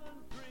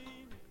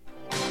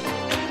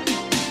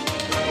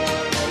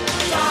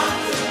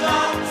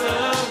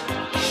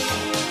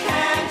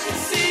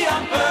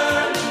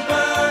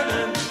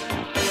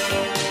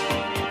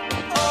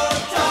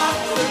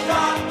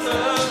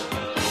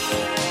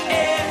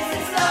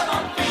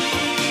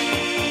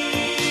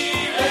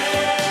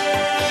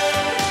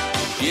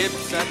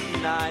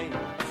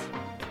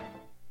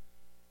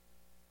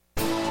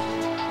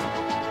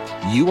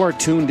 You are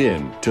tuned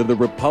in to the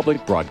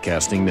Republic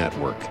Broadcasting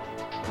Network.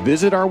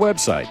 Visit our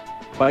website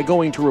by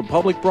going to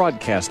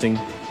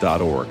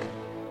republicbroadcasting.org.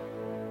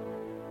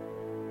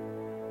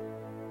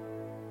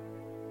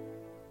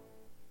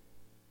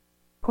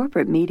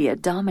 Corporate media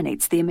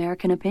dominates the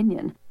American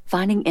opinion.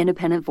 Finding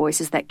independent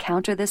voices that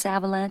counter this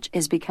avalanche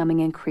is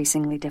becoming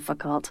increasingly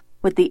difficult.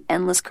 With the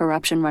endless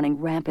corruption running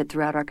rampant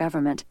throughout our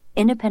government,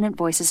 independent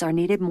voices are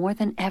needed more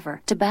than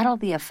ever to battle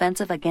the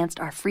offensive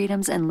against our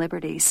freedoms and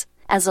liberties.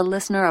 As a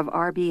listener of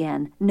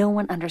RBN, no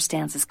one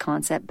understands this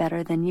concept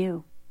better than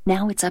you.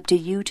 Now it's up to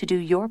you to do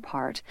your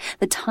part.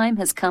 The time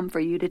has come for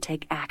you to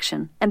take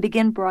action and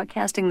begin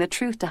broadcasting the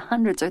truth to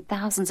hundreds or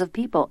thousands of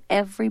people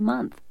every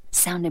month.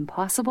 Sound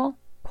impossible?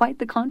 Quite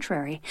the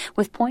contrary.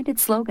 With pointed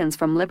slogans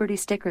from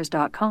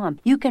LibertyStickers.com,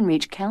 you can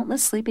reach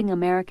countless sleeping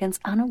Americans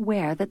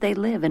unaware that they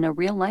live in a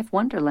real-life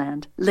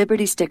wonderland.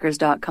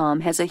 LibertyStickers.com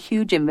has a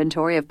huge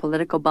inventory of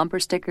political bumper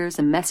stickers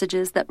and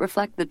messages that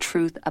reflect the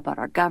truth about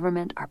our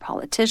government, our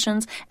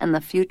politicians, and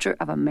the future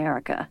of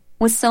America.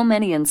 With so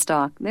many in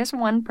stock, there's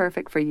one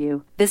perfect for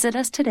you. Visit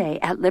us today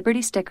at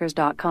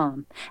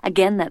LibertyStickers.com.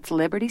 Again, that's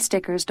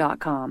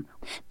LibertyStickers.com.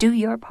 Do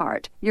your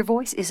part. Your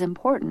voice is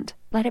important.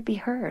 Let it be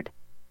heard.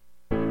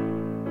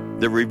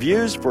 The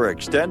reviews for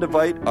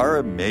Extendivite are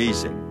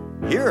amazing.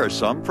 Here are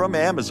some from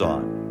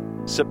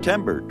Amazon.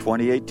 September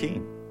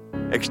 2018.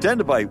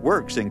 Extendivite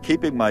works in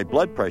keeping my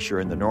blood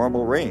pressure in the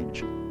normal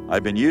range.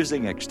 I've been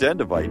using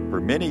Extendivite for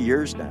many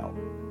years now.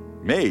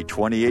 May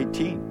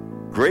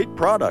 2018. Great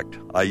product.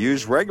 I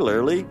use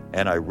regularly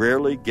and I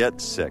rarely get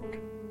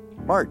sick.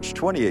 March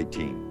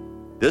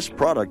 2018. This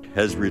product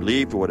has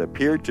relieved what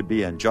appeared to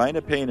be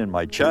angina pain in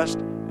my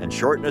chest and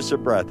shortness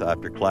of breath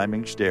after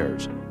climbing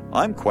stairs.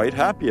 I'm quite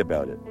happy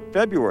about it.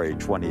 February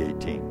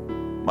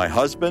 2018. My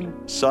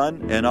husband,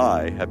 son, and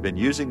I have been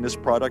using this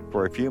product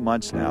for a few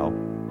months now,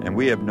 and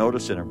we have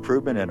noticed an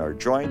improvement in our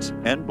joints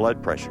and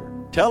blood pressure.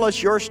 Tell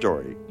us your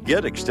story.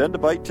 Get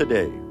Extendivite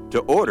today.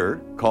 To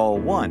order, call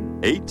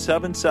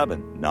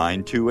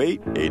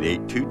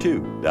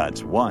 1-877-928-8822.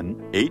 That's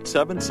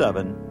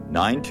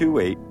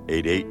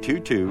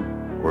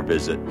 1-877-928-8822, or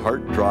visit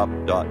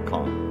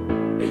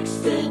heartdrop.com.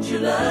 Extend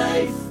your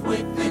life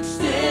with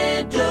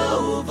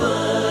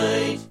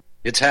Extendovite.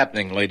 It's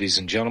happening, ladies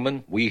and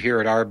gentlemen. We here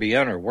at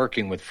RBN are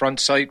working with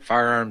Front Sight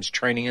Firearms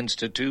Training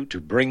Institute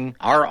to bring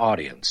our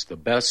audience the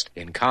best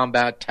in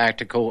combat,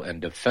 tactical, and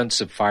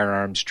defensive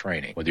firearms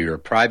training. Whether you're a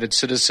private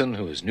citizen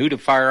who is new to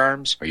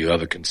firearms, or you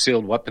have a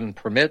concealed weapon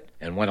permit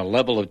and want a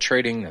level of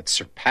training that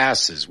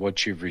surpasses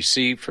what you've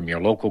received from your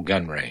local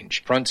gun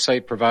range, Front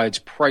Sight provides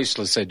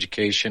priceless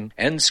education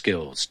and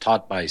skills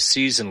taught by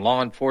seasoned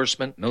law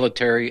enforcement,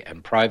 military,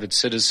 and private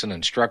citizen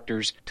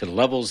instructors to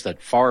levels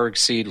that far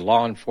exceed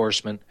law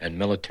enforcement and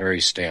military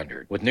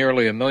standard. With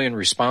nearly 1 million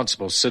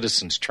responsible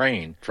citizens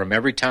trained from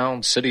every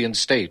town, city, and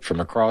state from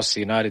across the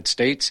United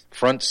States,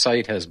 Front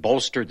Sight has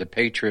bolstered the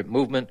Patriot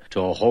movement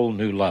to a whole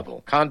new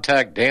level.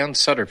 Contact Dan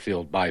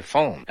Sutterfield by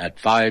phone at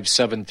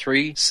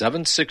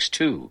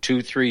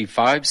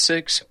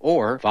 573-762-2356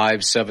 or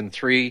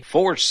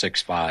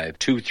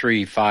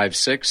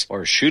 573-465-2356,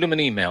 or shoot him an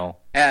email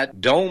at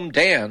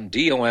domedan,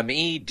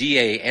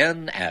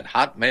 DOMEDAN, at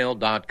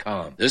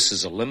hotmail.com. This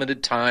is a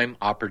limited time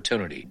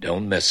opportunity.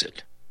 Don't miss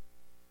it.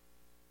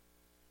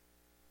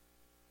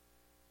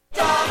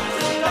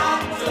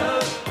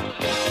 Doctor,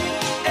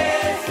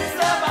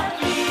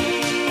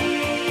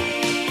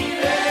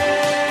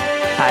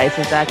 Hi, this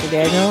is Dr.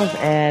 Daniels,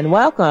 and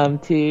welcome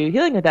to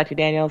Healing with Dr.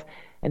 Daniels.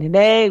 And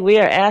today we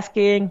are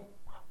asking,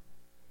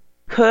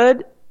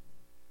 could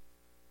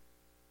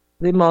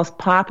the most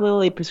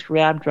popularly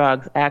prescribed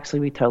drugs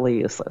actually be totally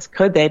useless?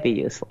 Could they be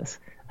useless?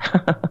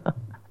 The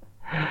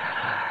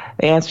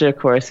answer, of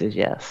course, is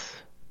yes.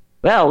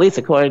 Well, at least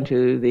according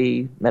to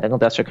the medical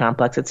industrial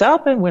complex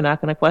itself, and we're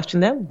not going to question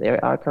them. They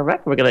are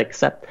correct. We're going to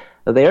accept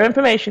their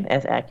information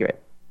as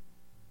accurate.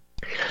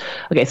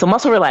 Okay, so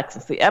muscle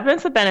relaxants. The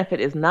evidence of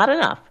benefit is not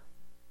enough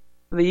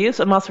for the use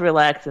of muscle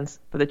relaxants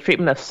for the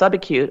treatment of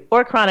subacute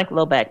or chronic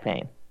low back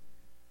pain.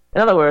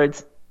 In other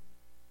words,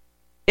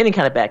 any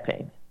kind of back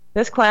pain.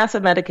 This class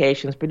of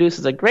medications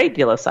produces a great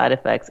deal of side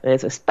effects and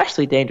is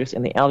especially dangerous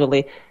in the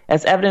elderly,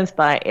 as evidenced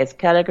by its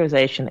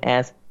categorization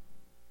as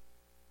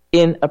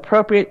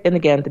inappropriate, and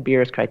again, the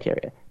Beers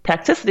criteria.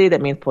 Toxicity,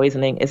 that means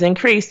poisoning, is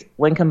increased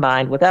when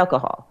combined with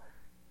alcohol.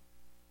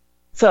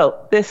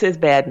 So this is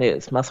bad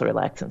news, muscle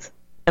relaxants.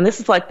 And this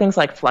is like things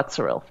like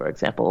Flexeril, for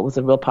example. It was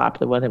a real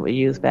popular one that we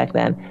used back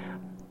then.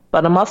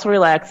 But a muscle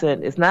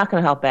relaxant is not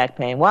going to help back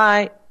pain.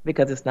 Why?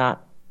 Because it's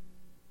not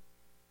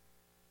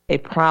a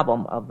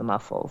problem of the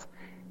muscles.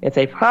 It's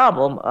a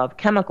problem of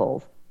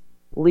chemicals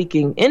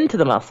leaking into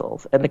the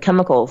muscles, and the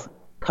chemicals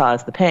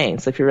cause the pain.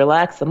 So if you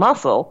relax the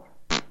muscle,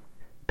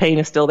 pain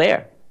is still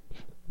there.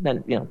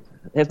 Then, it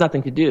has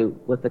nothing to do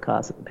with the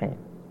cause of the pain.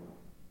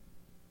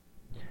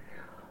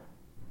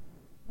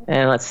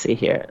 And let's see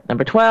here.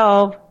 Number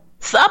 12,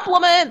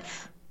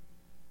 supplements.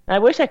 I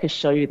wish I could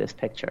show you this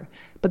picture,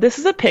 but this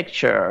is a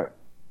picture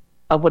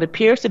of what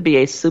appears to be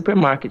a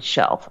supermarket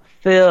shelf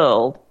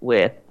filled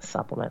with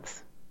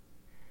supplements.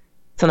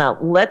 So now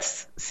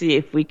let's see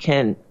if we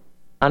can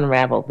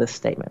unravel this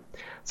statement.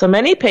 So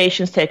many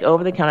patients take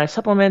over-the-counter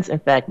supplements. In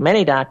fact,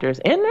 many doctors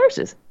and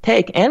nurses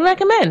take and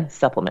recommend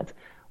supplements.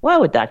 Why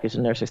would doctors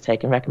and nurses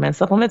take and recommend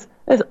supplements?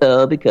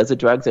 Because the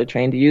drugs they're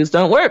trained to use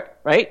don't work,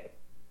 right?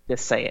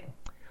 Just saying.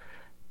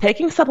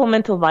 Taking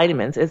supplemental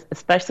vitamins is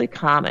especially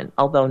common,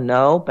 although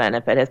no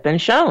benefit has been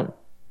shown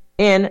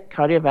in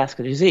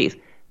cardiovascular disease.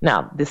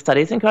 Now, the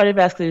studies in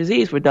cardiovascular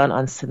disease were done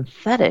on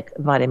synthetic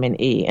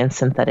vitamin E and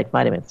synthetic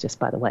vitamins, just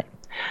by the way.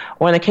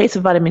 Or in the case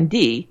of vitamin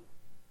D,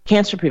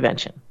 cancer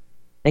prevention.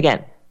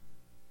 Again,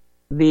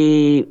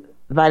 the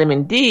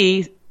vitamin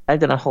D, I've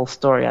done a whole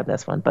story on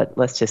this one, but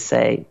let's just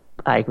say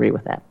I agree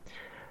with that.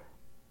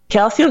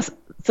 Calcium,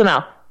 so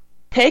now,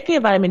 taking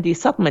a vitamin D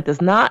supplement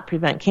does not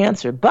prevent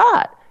cancer,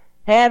 but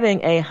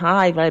having a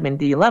high vitamin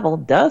D level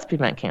does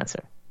prevent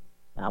cancer.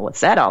 Now,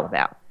 what's that all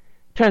about?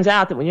 Turns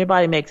out that when your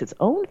body makes its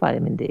own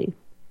vitamin D,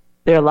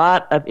 there are a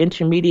lot of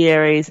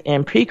intermediaries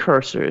and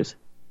precursors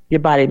your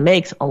body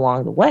makes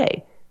along the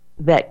way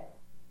that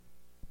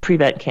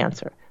prevent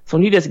cancer. So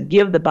when you just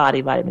give the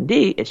body vitamin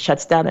D, it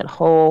shuts down that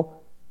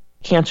whole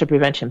cancer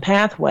prevention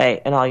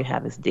pathway, and all you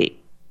have is D.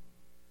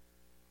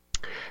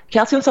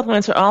 Calcium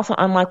supplements are also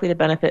unlikely to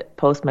benefit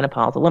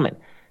postmenopausal women.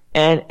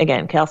 And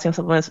again, calcium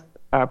supplements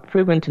are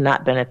proven to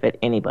not benefit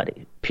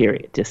anybody,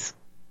 period. Just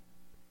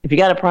if you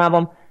got a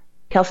problem,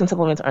 calcium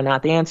supplements are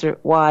not the answer.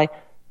 Why?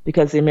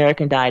 Because the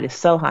American diet is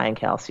so high in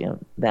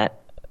calcium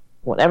that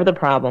whatever the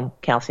problem,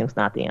 calcium's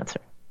not the answer.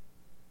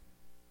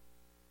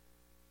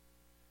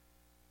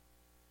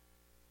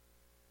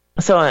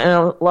 So in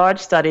a large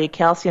study,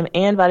 calcium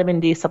and vitamin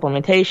D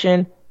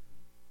supplementation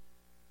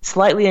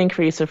slightly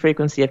increased the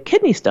frequency of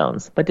kidney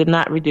stones, but did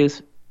not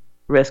reduce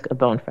risk of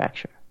bone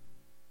fracture.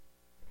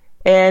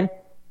 And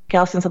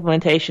calcium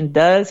supplementation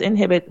does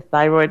inhibit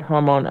thyroid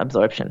hormone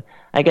absorption.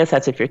 I guess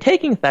that's if you're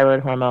taking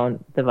thyroid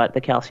hormone,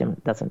 the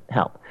calcium doesn't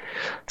help.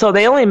 So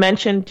they only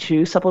mentioned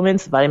two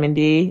supplements, vitamin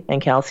D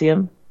and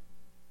calcium.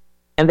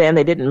 And then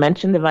they didn't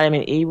mention the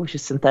vitamin E, which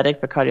is synthetic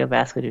for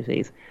cardiovascular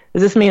disease.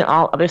 Does this mean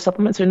all other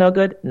supplements are no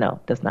good? No,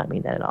 it does not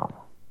mean that at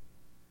all.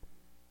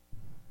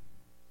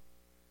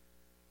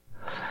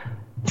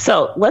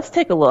 So let's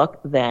take a look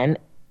then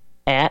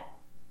at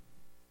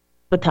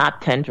the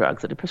top 10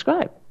 drugs that are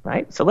prescribed,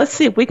 right? So let's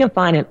see if we can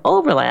find an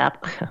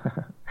overlap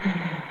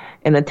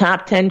in the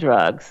top 10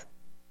 drugs.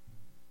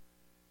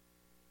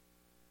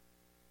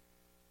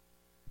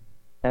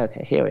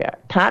 Okay, here we are.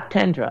 Top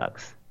 10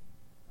 drugs.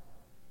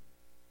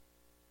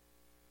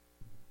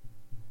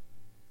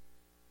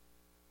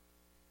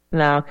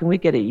 Now, can we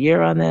get a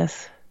year on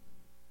this?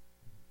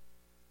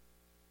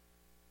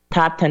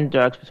 Top 10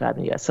 drugs prescribed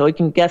in the U.S. So we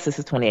can guess this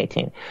is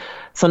 2018.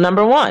 So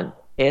number one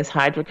is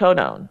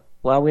hydrocodone.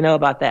 Well, we know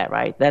about that,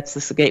 right? That's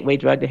the gateway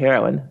drug to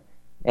heroin.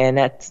 And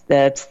that's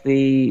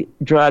the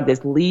drug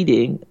that's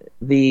leading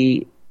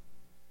the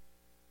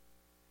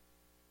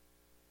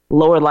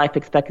lower life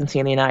expectancy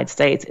in the United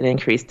States and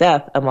increased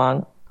death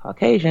among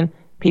Caucasian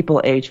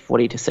people aged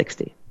 40 to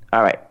 60.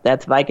 All right,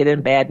 that's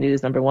Vicodin, bad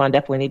news number one.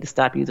 Definitely need to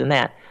stop using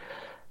that.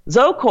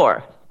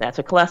 Zocor, that's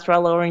a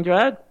cholesterol-lowering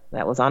drug.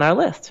 That was on our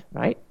list,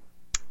 right?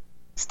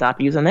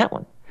 Stop using that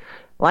one.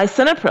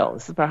 Lisinopril,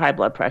 this is for high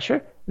blood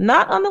pressure.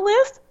 Not on the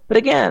list, but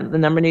again, the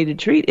number needed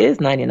to treat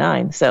is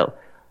 99. So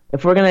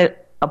if we're going to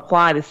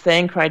apply the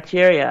same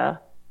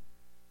criteria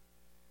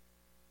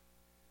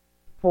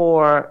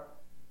for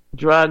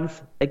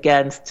drugs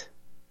against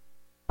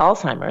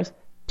Alzheimer's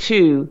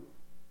to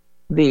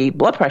the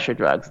blood pressure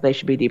drugs, they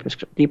should be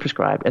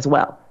deprescribed as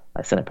well,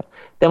 lisinopril.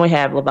 Then we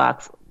have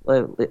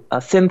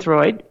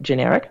Synthroid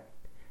generic.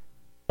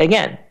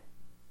 Again,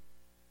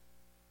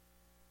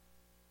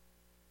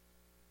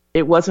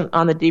 it wasn't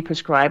on the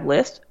deprescribed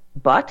list,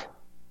 but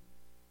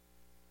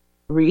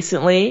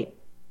recently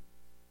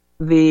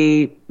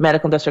the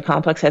medical industrial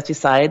complex has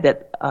decided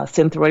that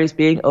Synthroid is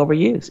being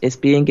overused. It's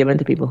being given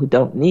to people who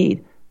don't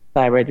need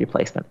thyroid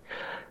replacement.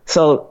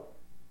 So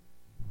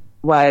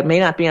while it may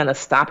not be on the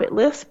stop it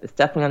list, it's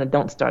definitely on the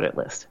don't start it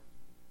list.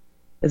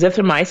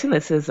 Azithromycin,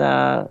 this is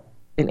an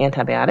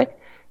antibiotic.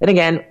 And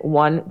again,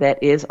 one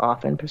that is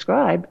often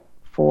prescribed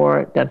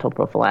for dental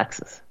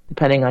prophylaxis,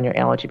 depending on your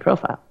allergy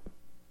profile.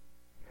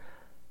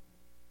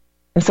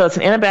 And so it's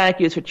an antibiotic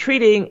used for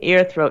treating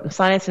ear, throat, and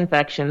sinus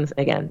infections,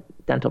 again,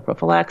 dental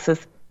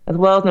prophylaxis, as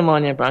well as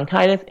pneumonia and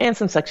bronchitis, and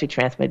some sexually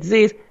transmitted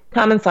disease.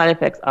 Common side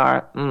effects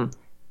are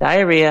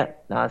diarrhea,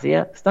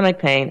 nausea, stomach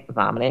pain,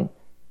 vomiting,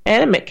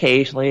 and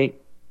occasionally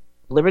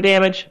liver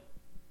damage,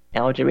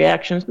 allergy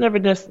reactions,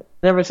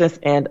 nervousness,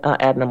 and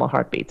abnormal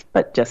heartbeats,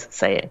 but just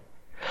saying.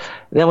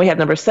 Then we have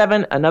number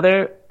 7,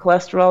 another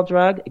cholesterol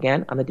drug,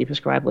 again, on the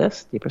deprescribed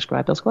list.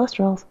 Deprescribe those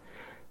cholesterols.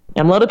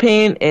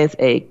 Amlodipine is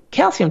a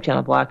calcium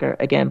channel blocker.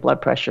 Again,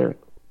 blood pressure,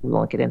 we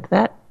won't get into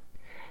that.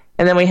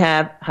 And then we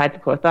have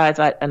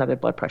hydrochlorothiazide, another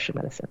blood pressure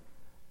medicine.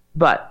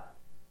 But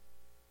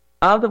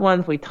of the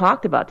ones we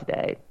talked about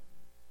today,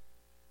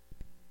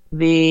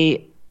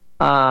 the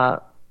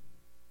cholesterol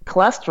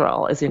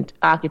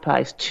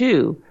occupies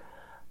 2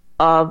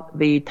 of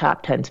the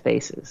top 10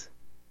 spaces.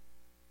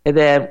 And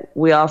then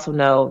we also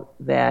know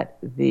that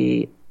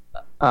the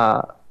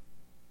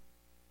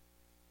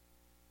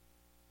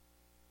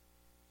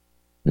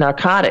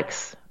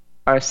narcotics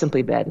are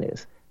simply bad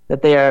news,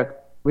 that they are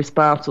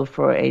responsible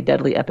for a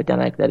deadly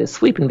epidemic that is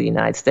sweeping the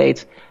United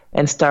States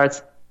and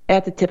starts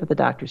at the tip of the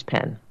doctor's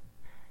pen.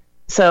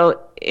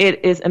 So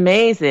it is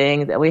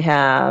amazing that we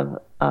have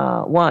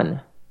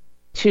 1,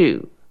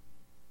 2,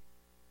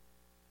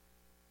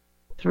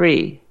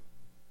 3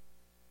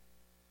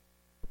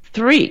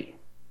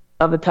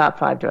 of the top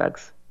 5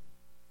 drugs,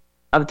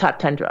 of the top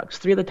 10 drugs,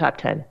 3 of the top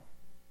 10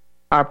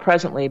 are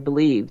presently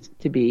believed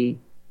to be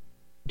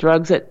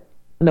drugs that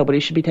nobody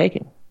should be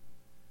taking,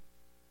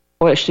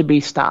 or it should be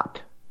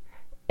stopped.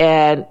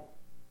 And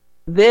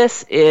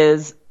this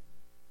is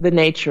the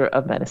nature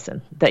of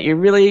medicine, that you're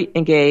really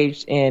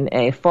engaged in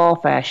a fall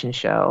fashion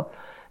show.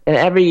 And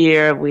every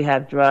year we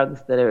have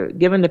drugs that are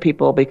given to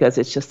people because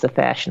it's just the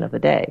fashion of the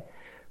day.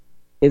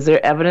 Is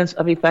there evidence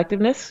of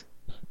effectiveness?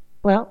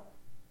 Well,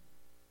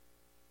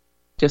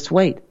 just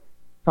wait.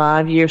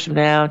 5 years from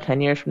now,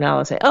 10 years from now,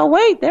 they'll say, oh,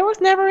 wait, there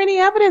was never any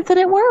evidence that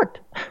it worked.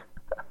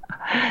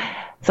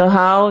 So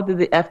how did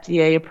the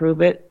FDA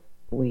approve it?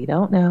 We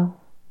don't know.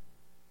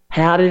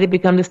 How did it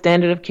become the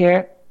standard of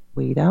care?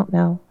 We don't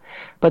know.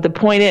 But the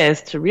point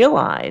is to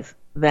realize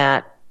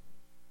that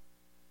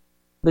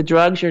the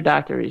drugs your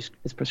doctor is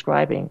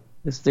prescribing,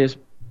 there's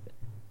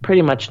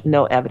pretty much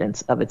no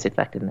evidence of its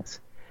effectiveness.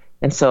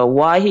 And so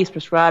why he's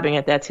prescribing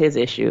it, that's his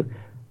issue.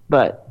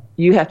 But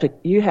you have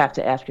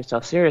to ask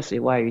yourself seriously,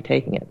 why are you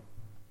taking it?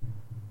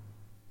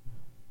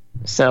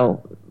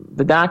 So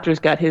the doctor's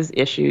got his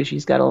issues.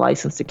 He's got a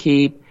license to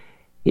keep.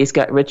 He's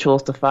got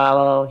rituals to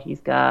follow.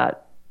 He's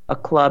got a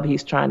club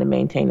he's trying to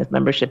maintain his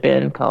membership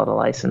in, call it a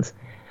license.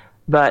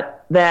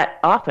 But that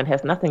often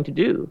has nothing to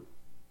do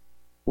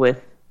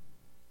with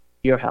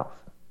your health.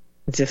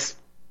 It's just,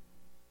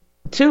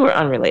 the two are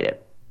unrelated.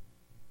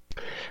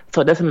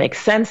 So it doesn't make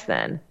sense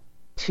then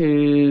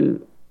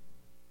to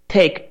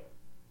take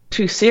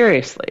too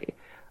seriously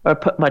or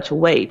put much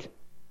weight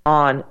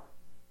on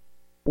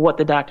what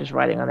the doctor's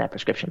writing on that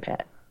prescription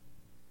pad.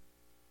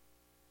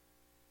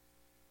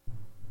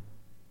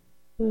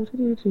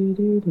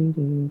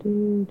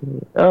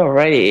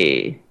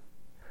 Alrighty.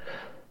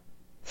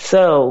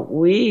 So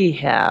we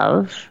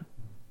have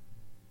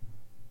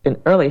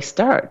an early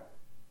start.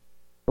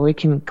 We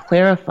can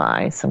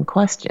clarify some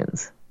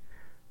questions.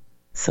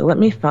 So let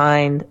me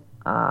find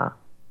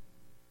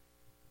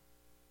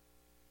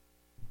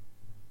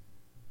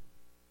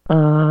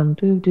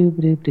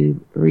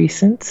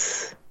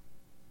recents,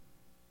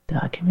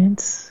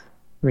 documents,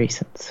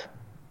 recents.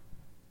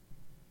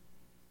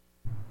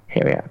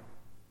 Here we are.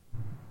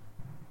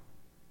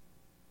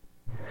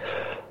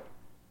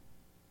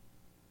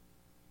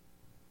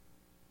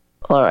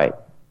 All right.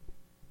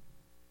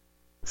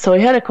 So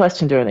we had a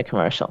question during the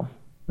commercial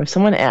where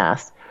someone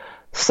asked,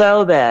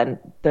 so then,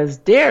 does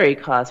dairy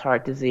cause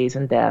heart disease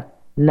and death,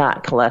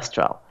 not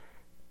cholesterol?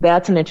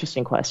 That's an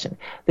interesting question.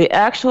 The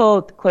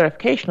actual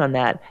clarification on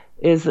that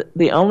is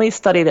the only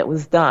study that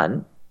was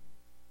done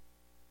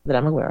that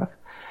I'm aware of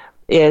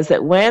is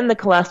that when the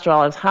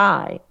cholesterol is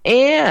high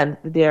and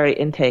the dairy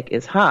intake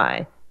is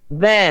high,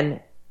 then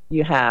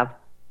you have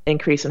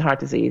increase in heart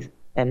disease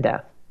and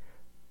death.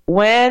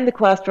 When the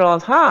cholesterol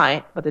is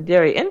high, but the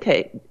dairy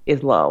intake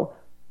is low,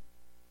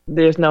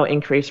 there's no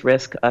increased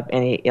risk of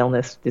any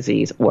illness,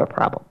 disease, or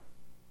problem.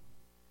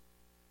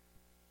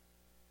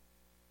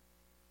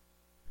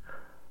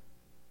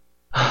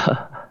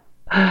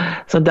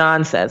 So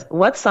Don says,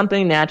 what's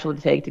something natural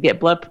to take to get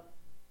blood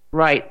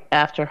right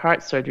after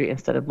heart surgery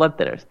instead of blood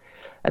thinners?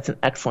 That's an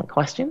excellent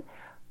question.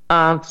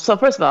 So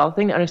first of all, the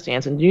thing to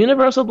understand is a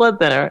universal blood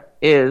thinner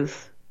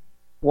is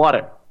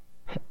water.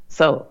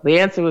 So the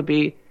answer would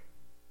be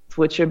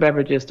switch your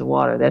beverages to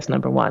water. That's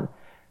number one.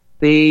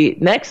 The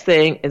next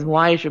thing is,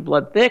 why is your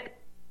blood thick?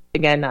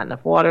 Again, not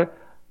enough water.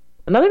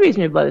 Another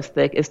reason your blood is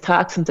thick is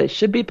toxins that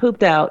should be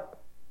pooped out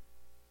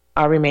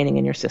are remaining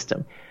in your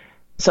system.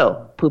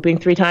 So pooping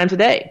 3 times a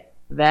day,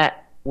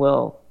 that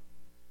will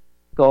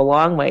go a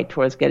long way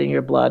towards getting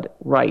your blood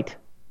right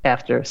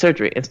after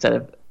surgery instead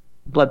of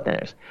blood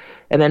thinners.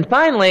 And then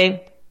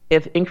finally,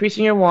 if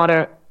increasing your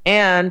water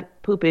and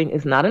pooping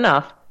is not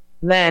enough,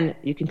 then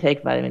you can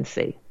take vitamin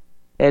C.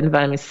 And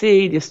vitamin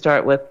C, you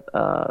start with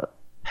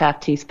half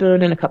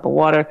teaspoon in a cup of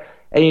water,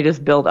 and you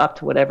just build up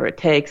to whatever it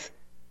takes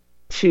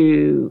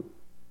to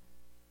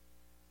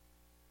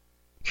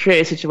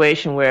create a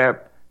situation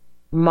where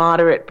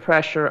moderate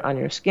pressure on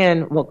your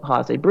skin will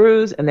cause a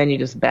bruise, and then you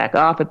just back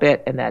off a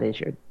bit, and that is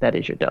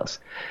your dose.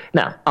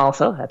 Now,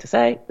 also, I have to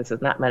say, this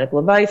is not medical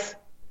advice.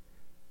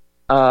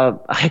 I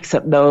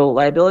accept no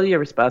liability or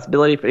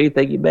responsibility for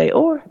anything you may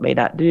or may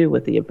not do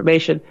with the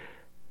information,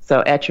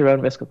 so at your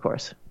own risk, of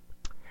course.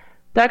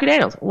 Dr.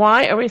 Daniels,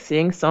 why are we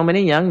seeing so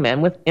many young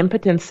men with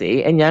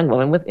impotency and young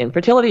women with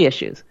infertility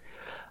issues?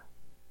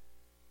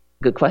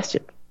 Good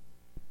question.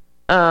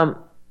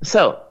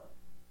 So,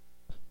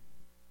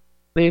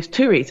 there's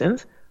 2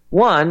 reasons.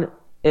 One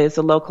is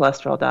the low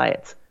cholesterol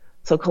diets.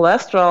 So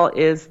cholesterol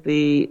is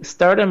the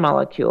starter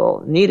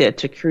molecule needed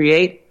to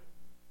create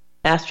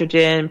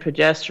estrogen,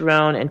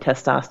 progesterone, and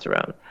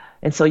testosterone.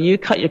 And so you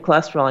cut your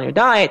cholesterol in your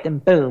diet, then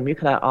boom, you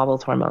cut out all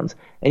those hormones.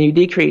 And you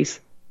decrease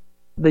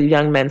the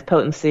young men's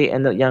potency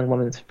and the young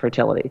woman's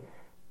fertility.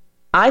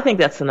 I think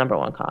that's the number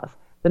one cause.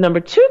 The number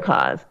 2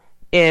 cause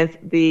is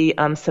the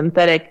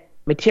synthetic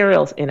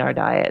materials in our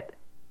diet.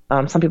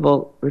 Some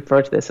people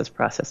refer to this as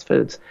processed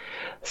foods.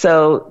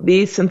 So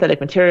these synthetic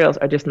materials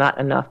are just not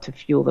enough to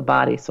fuel the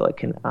body so it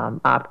can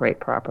operate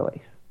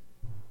properly.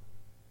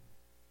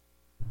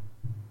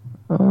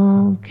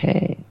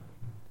 Okay.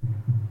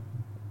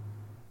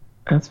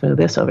 Let's move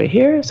this over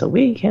here so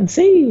we can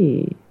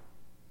see.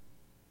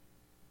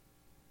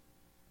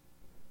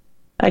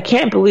 I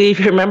can't believe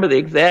you remember the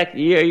exact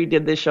year you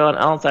did this show on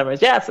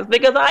Alzheimer's. Yes, it's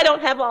because I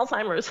don't have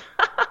Alzheimer's.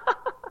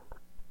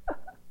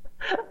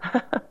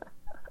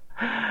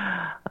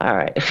 All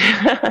right.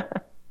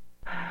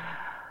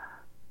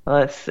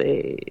 Let's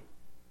see.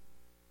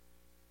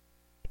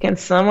 Can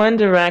someone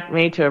direct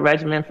me to a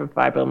regimen for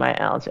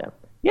fibromyalgia?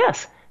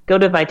 Yes. Go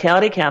to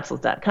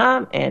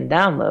vitalitycapsules.com and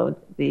download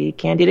the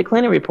Candida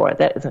Cleaning Report.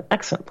 That is an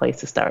excellent place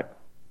to start.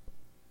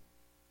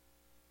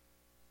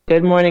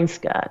 Good morning,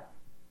 Scott.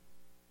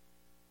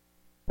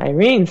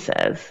 Irene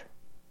says,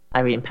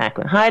 Irene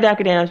Packlin, hi,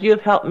 Dr. Daniels. You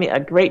have helped me a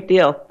great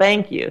deal.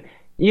 Thank you.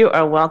 You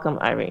are welcome,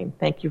 Irene.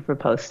 Thank you for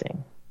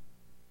posting.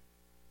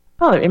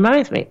 Oh, it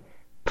reminds me.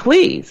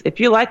 Please, if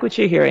you like what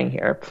you're hearing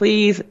here,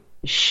 please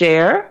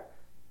share,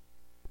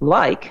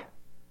 like,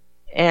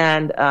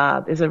 and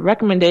there's a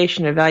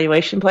recommendation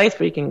evaluation place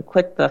where you can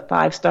click the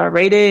 5-star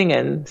rating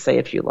and say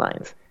a few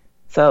lines.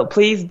 So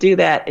please do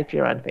that if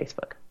you're on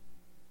Facebook.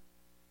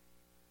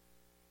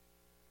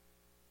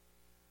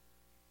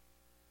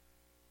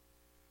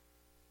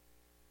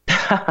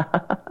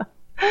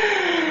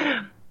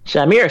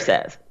 Shamir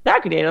says,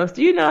 Dr. Daniels,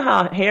 do you know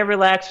how hair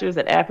relaxers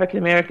that African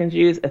Americans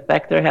use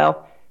affect their health?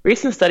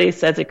 Recent study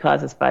says it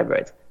causes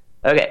fibroids.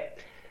 Okay,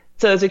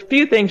 so there's a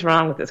few things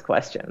wrong with this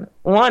question.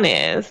 One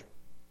is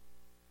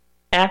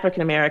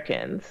African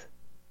Americans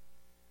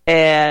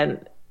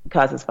and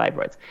causes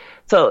fibroids.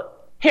 So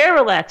hair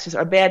relaxers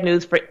are bad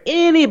news for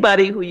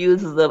anybody who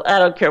uses them. I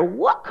don't care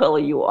what color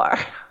you are.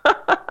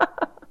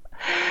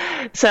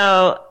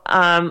 So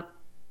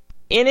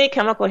any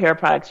chemical hair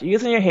products you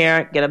use in your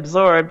hair get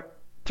absorbed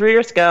through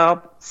your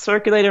scalp,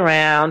 circulate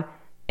around,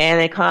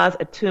 and they cause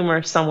a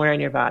tumor somewhere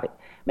in your body.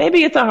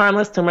 Maybe it's a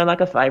harmless tumor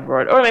like a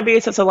fibroid, or maybe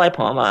it's just a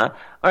lipoma,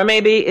 or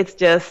maybe it's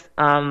just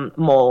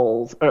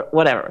moles or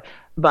whatever.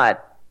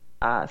 But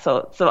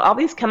so all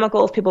these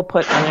chemicals people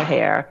put on their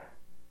hair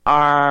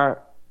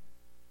are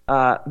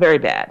very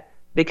bad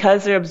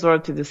because they're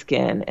absorbed through the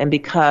skin and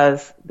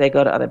because they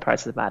go to other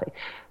parts of the body.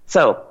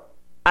 So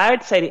I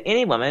would say to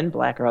any woman,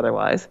 black or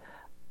otherwise,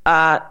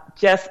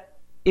 just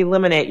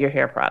eliminate your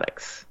hair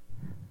products.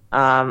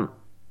 And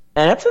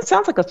that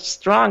sounds like a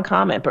strong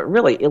comment, but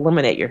really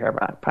eliminate your hair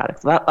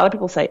products. A lot of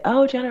people say,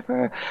 oh,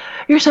 Jennifer,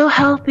 you're so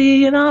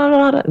healthy, and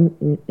all.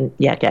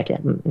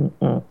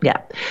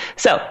 Yeah.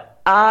 So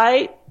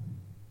I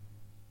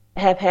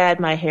have had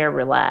my hair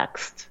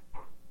relaxed,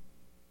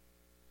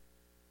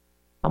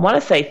 I want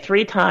to say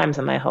 3 times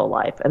in my whole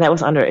life, and that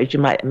was under, as you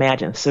might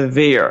imagine,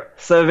 severe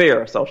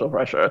social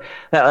pressure.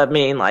 That would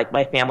mean like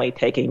my family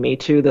taking me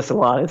to the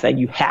salon and saying,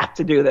 you have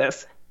to do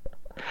this.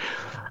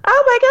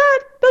 Oh my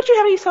God, don't you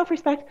have any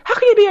self-respect? How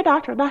can you be a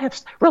doctor and not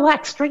have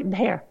relaxed, straightened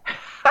hair?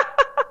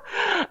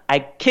 I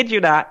kid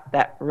you not,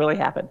 that really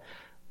happened.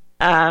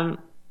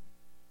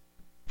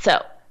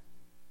 So,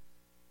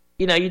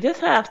 you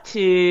just have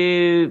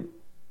to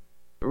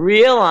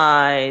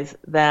realize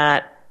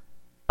that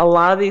a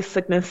lot of these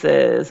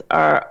sicknesses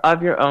are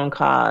of your own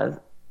cause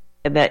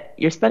and that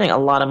you're spending a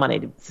lot of money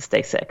to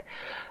stay sick.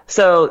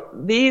 So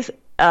these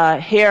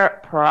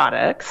hair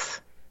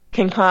products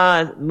can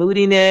cause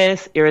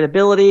moodiness,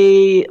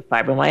 irritability,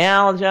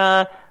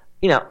 fibromyalgia,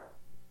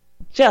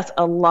 just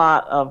a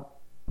lot of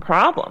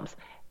problems.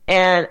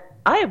 And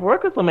I have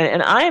worked with women,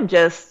 and I am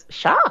just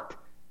shocked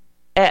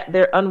at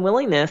their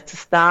unwillingness to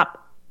stop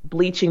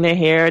bleaching their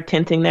hair,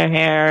 tinting their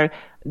hair,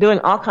 doing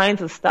all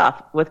kinds of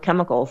stuff with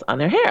chemicals on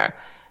their hair.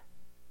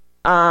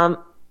 They don't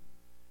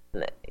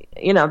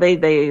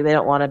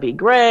want to be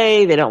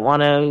gray. They don't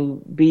want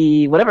to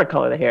be whatever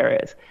color the hair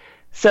is.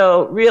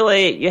 So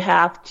really, you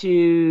have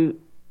to,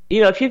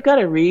 if you've got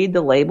to read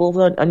the labels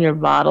on your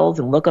bottles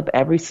and look up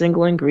every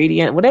single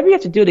ingredient, whatever you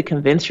have to do to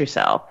convince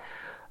yourself,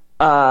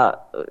 no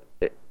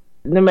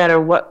matter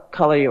what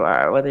color you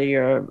are, whether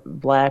you're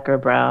black or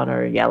brown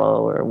or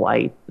yellow or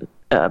white,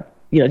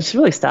 just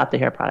really stop the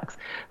hair products.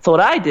 So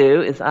what I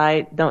do is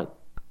I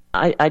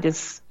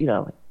just,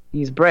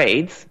 use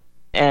braids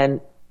and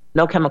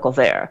no chemicals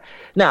there.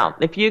 Now,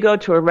 if you go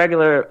to a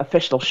regular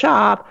official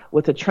shop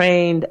with a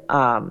trained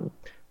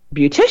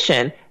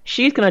beautician,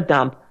 she's going to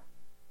dump,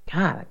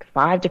 like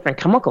 5 different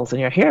chemicals in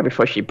your hair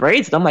before she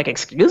braids it. I'm like,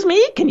 excuse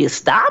me, can you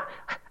stop?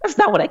 That's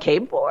not what I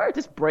came for.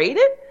 Just braid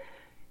it.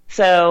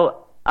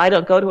 So I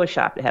don't go to a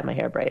shop to have my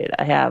hair braided.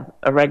 I have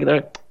a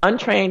regular,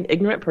 untrained,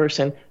 ignorant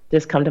person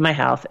just come to my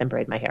house and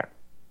braid my hair.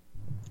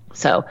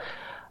 So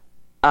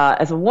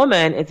as a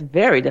woman, it's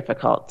very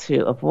difficult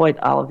to avoid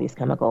all of these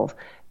chemicals.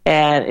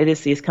 And it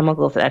is these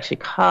chemicals that actually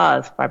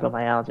cause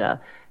fibromyalgia.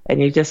 And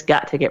you just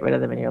got to get rid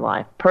of them in your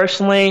life.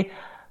 Personally,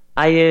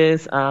 I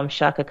use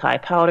Shaka Kai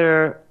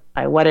powder.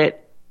 I wet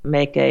it,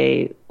 make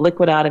a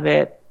liquid out of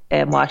it,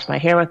 and wash my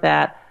hair with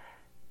that.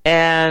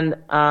 And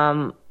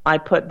I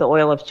put the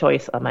oil of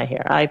choice on my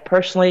hair. I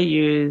personally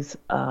use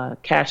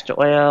castor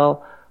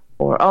oil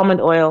or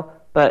almond oil,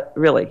 but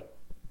really,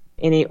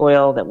 any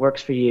oil that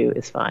works for you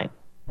is fine.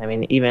 I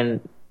mean,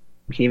 even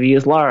if you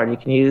use lard, you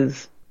can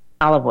use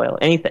olive oil,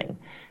 anything.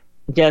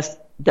 Just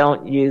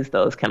don't use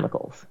those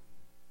chemicals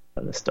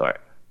from the store.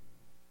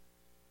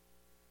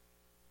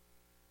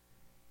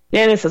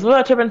 Danny says, what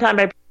about turpentine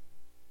by...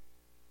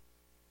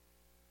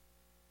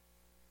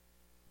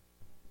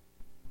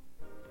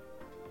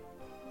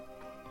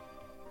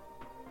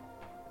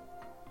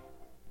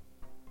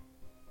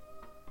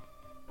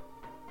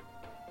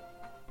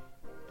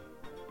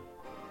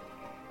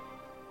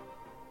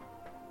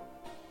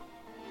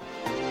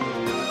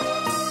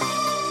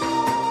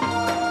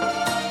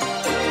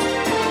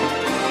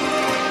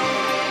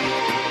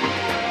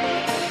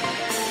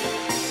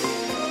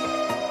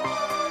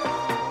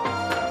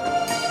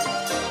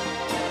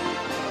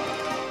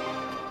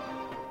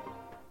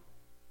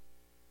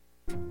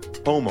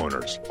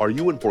 Homeowners, are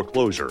you in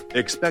foreclosure,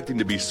 expecting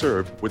to be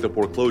served with a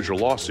foreclosure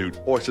lawsuit,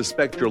 or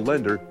suspect your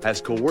lender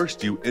has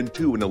coerced you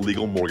into an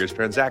illegal mortgage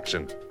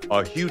transaction?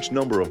 A huge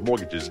number of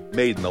mortgages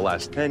made in the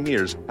last 10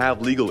 years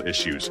have legal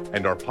issues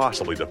and are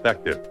possibly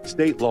defective.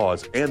 State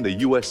laws and the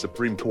U.S.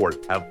 Supreme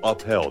Court have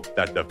upheld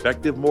that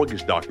defective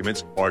mortgage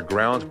documents are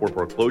grounds for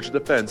foreclosure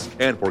defense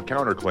and for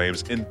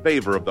counterclaims in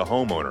favor of the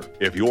homeowner.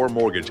 If your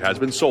mortgage has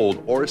been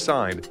sold or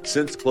assigned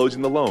since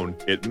closing the loan,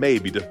 it may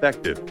be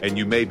defective and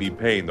you may be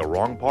paying the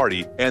wrong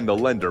party, and the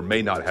lender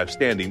may not have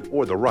standing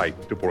or the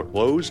right to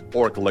foreclose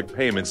or collect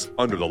payments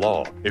under the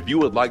law. If you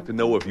would like to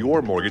know if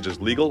your mortgage is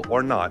legal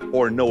or not,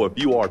 or know if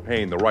you are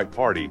paying the right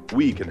party,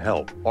 we can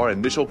help. Our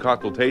initial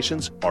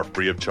consultations are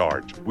free of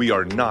charge. We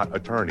are not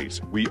attorneys.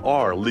 We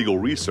are legal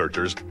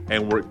researchers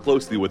and work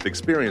closely with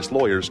experienced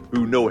lawyers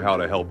who know how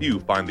to help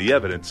you find the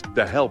evidence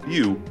to help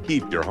you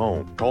keep your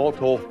home. Call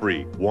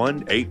toll-free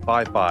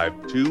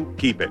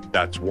 1-855-2-KEEP-IT.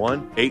 That's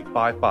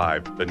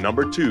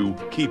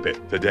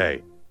 1-855-2-KEEP-IT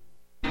today.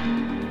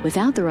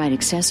 Without the right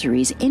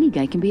accessories, any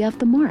guy can be off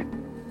the mark.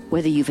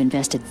 Whether you've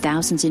invested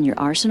thousands in your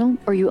arsenal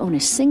or you own a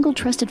single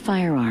trusted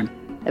firearm,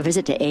 a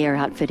visit to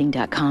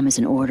AROutfitting.com is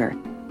in order.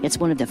 It's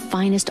one of the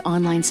finest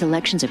online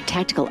selections of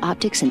tactical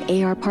optics and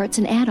AR parts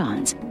and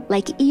add-ons,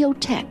 like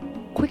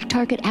EOTech, quick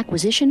target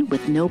acquisition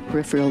with no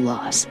peripheral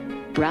loss.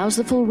 Browse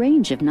the full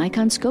range of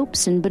Nikon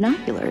scopes and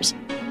binoculars.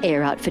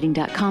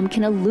 AROutfitting.com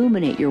can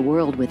illuminate your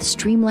world with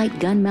Streamlight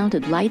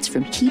gun-mounted lights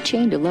from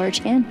keychain to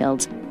large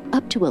handhelds,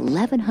 up to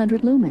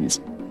 1,100 lumens.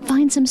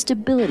 Find some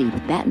stability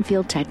with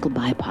Battenfield tactical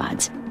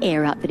bipods.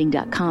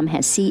 AirOutfitting.com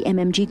has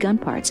CMMG gun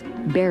parts,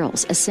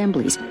 barrels,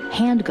 assemblies,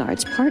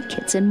 handguards, part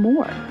kits, and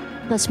more.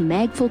 Plus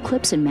magful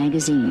clips and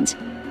magazines.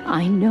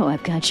 I know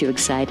I've got you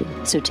excited,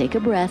 so take a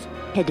breath.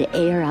 Head to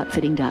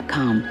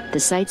AirOutfitting.com. The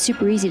site's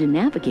super easy to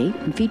navigate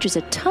and features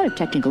a ton of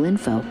technical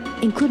info,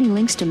 including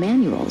links to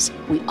manuals.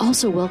 We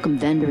also welcome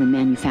vendor and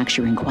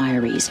manufacturer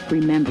inquiries.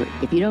 Remember,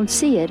 if you don't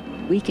see it,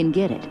 we can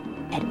get it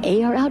at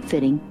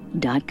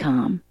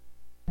AirOutfitting.com.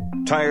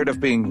 Tired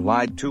of being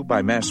lied to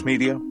by mass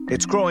media?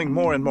 It's growing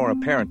more and more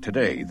apparent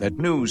today that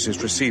news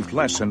is received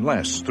less and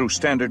less through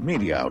standard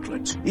media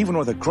outlets. Even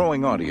with a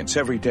growing audience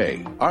every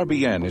day,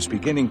 RBN is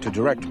beginning to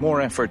direct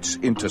more efforts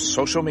into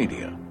social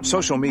media.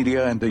 Social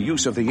media and the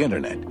use of the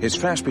internet is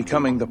fast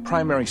becoming the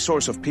primary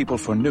source of people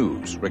for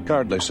news,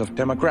 regardless of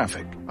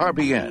demographic.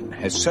 RBN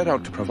has set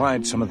out to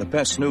provide some of the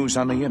best news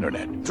on the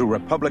internet through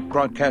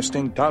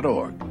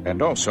republicbroadcasting.org,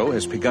 and also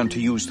has begun to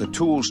use the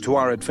tools to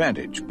our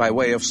advantage by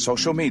way of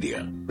social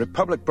media.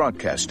 Republic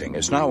Broadcasting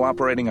is now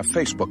operating a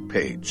Facebook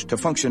page to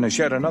function as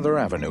yet another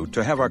avenue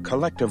to have our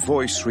collective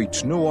voice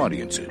reach new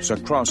audiences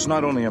across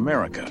not only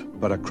America,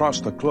 but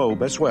across the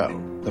globe as well.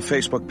 The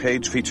Facebook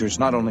page features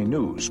not only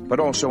news,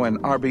 but also an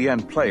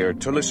RBN player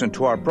to listen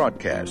to our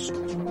broadcast.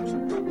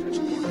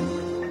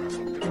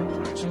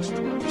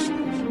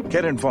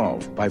 Get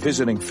involved by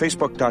visiting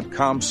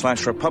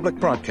facebook.com/Republic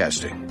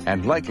Broadcasting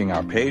and liking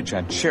our page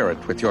and share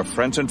it with your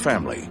friends and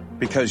family,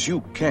 because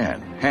you can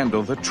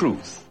handle the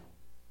truth.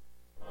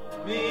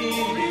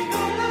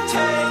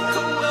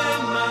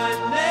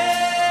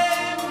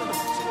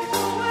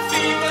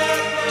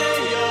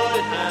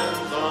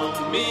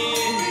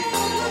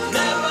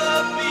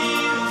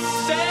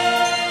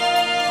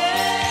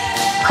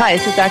 Hi,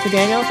 this is Dr.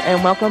 Daniels,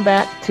 and welcome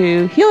back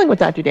to Healing with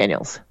Dr.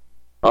 Daniels.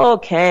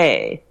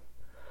 Okay,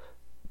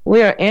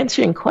 we are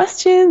answering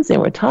questions,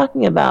 and we're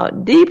talking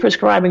about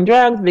de-prescribing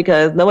drugs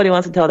because nobody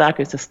wants to tell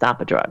doctors to stop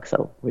a drug,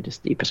 so we're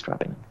just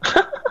de-prescribing.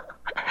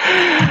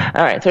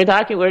 All right, so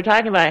we're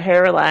talking about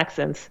hair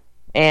relaxants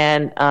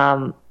and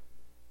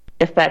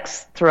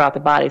effects throughout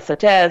the body,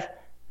 such as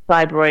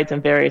fibroids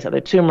and various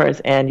other tumors,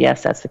 and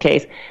yes, that's the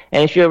case.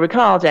 And if you'll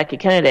recall, Jackie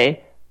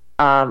Kennedy,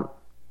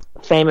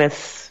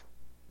 famous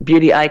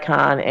beauty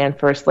icon and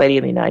First Lady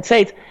of the United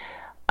States,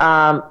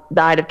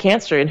 died of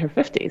cancer in her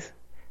 50s.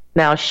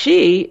 Now,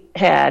 she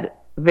had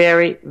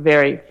very,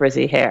 very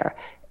frizzy hair,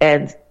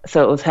 and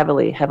so it was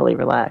heavily, heavily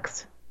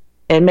relaxed.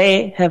 It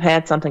may have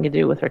had something to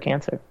do with her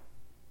cancer.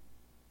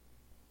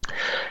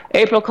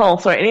 April Cole,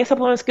 sorry, any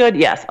supplements good?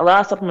 Yes, a lot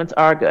of supplements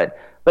are good.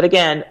 But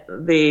again,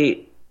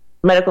 the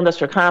medical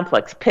industrial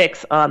complex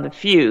picks on the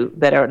few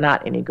that are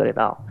not any good at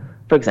all.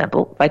 For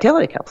example,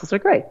 Vitality capsules are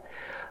great.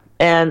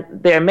 And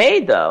they're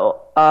made,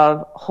 though,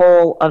 of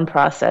whole,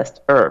 unprocessed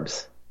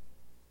herbs.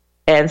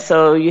 And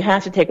so you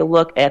have to take a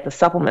look at the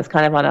supplements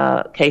kind of on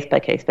a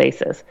case-by-case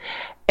basis.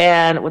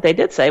 And what they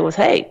did say was,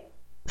 hey,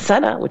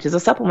 Senna, which is a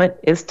supplement,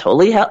 is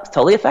totally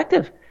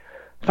effective,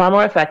 far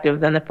more effective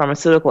than the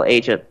pharmaceutical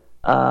agent,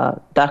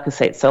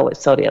 docosahexaene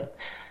sodium.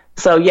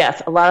 So,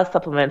 yes, a lot of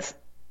supplements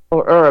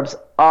or herbs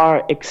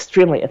are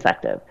extremely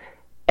effective.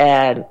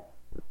 And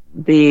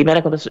the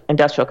medical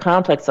industrial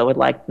complex, though, would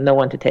like no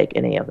one to take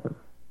any of them.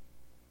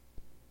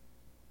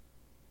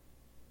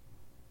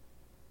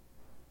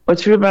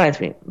 Which reminds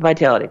me,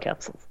 Vitality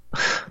capsules.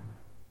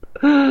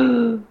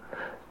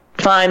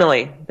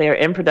 Finally, they are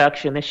in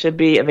production. They should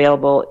be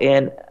available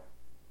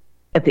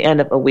at the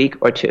end of a week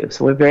or two.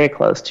 So we're very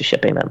close to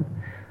shipping them.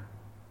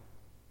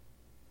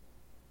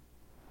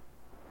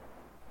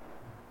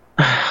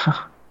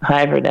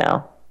 However,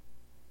 now.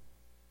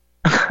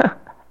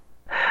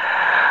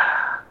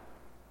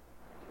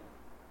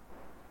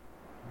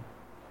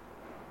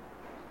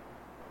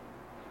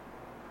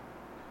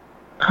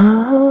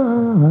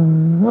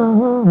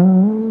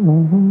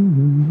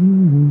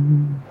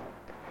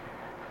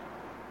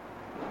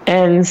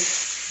 And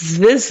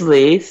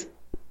Svili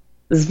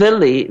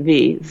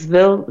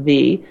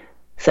V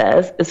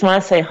says, just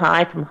want to say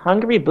hi from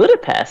Hungary,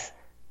 Budapest.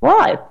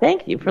 Why?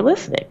 Thank you for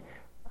listening.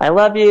 I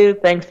love you.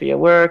 Thanks for your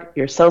work.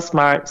 You're so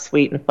smart,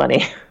 sweet, and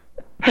funny.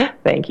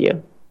 Thank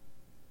you.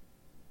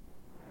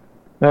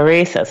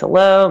 Marie says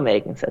hello.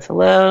 Megan says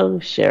hello.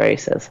 Sherry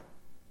says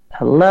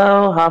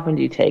hello. How often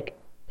do you take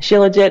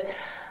Shilajit?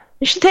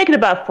 You should take it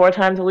about 4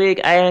 times a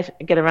week. I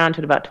get around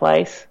to it about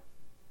twice.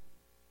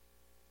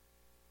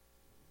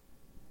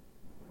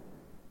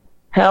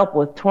 Help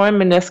with torn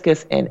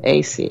meniscus and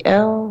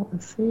ACL.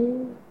 Let's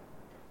see.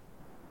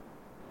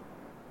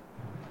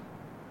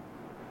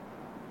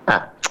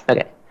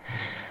 Okay.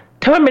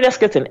 Torn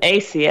meniscus and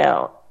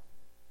ACL.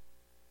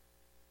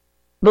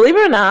 Believe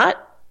it or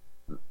not,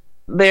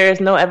 there is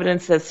no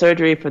evidence that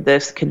surgery for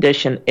this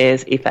condition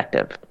is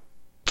effective.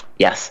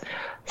 Yes.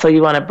 So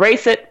you want to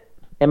brace it,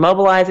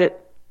 immobilize it,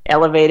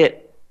 elevate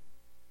it,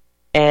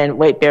 and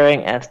weight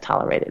bearing as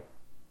tolerated.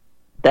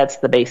 That's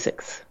the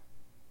basics.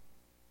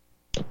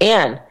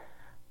 And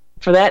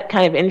for that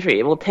kind of injury,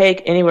 it will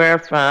take anywhere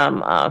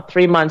from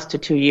 3 months to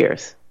 2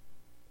 years.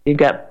 You've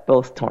got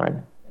both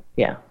torn.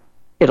 Yeah,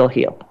 it'll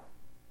heal.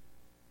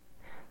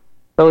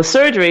 But with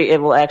surgery,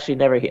 it will actually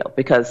never heal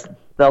because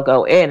they'll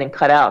go in and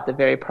cut out the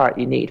very part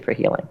you need for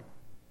healing.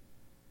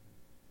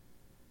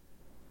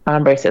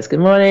 Ombre says, good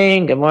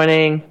morning, good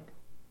morning.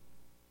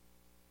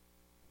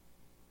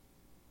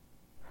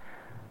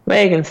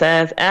 Megan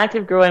says,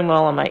 active growing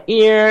mole on my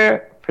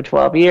ear for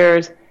 12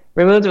 years.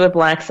 Removed it with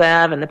black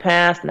salve in the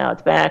past. Now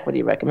it's back. What do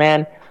you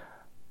recommend?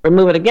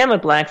 Remove it again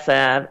with black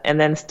salve and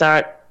then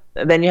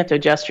then you have to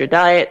adjust your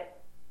diet.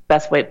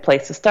 Best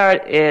place to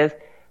start is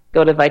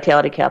go to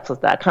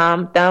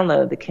vitalitycapsules.com,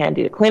 download the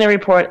Candida Cleaner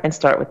Report, and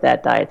start with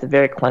that diet. It's a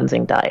very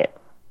cleansing diet.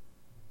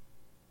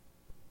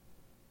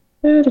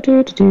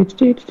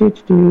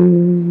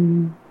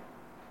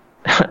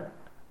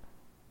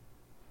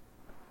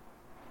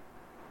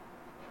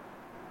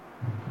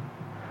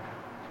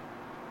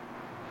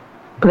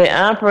 They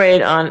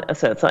operate on,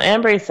 so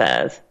Amber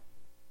says,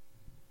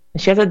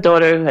 she has a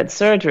daughter who had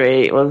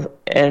surgery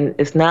and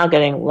is now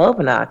getting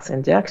Lovenox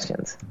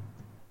injections.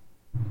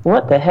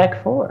 What the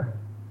heck for?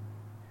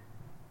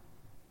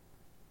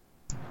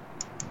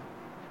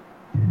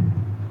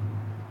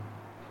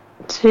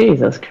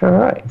 Jesus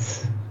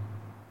Christ.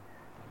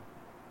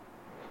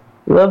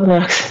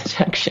 Lovenox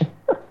injection.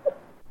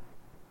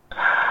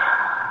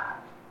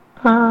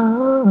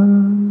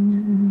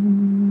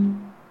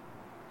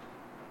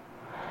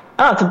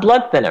 It's a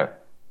blood thinner.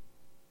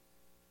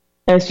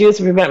 And it's used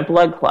to prevent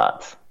blood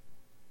clots,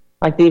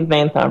 like deep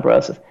vein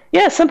thrombosis.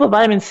 Yeah, simple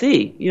vitamin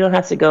C. You don't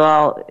have to go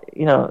all,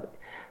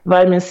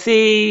 vitamin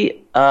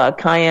C,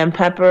 cayenne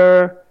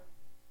pepper,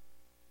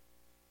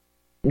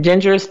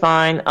 ginger is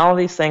fine, all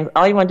these things.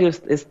 All you want to do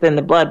is thin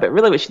the blood, but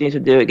really what you need to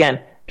do, again,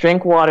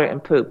 drink water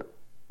and poop.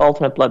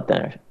 Ultimate blood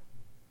thinner.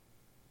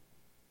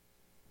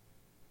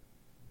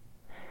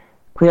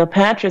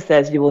 Cleopatra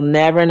says, you will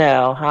never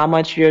know how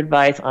much your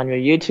advice on your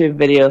YouTube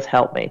videos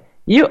helped me.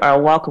 You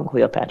are welcome,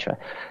 Cleopatra.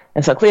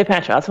 And so,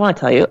 Cleopatra, I also want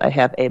to tell you, I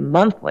have a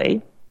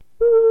monthly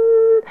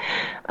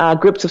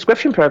group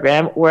subscription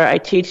program where I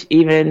teach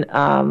even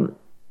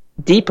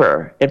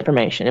deeper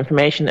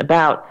information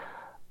about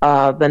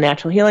the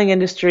natural healing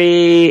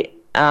industry,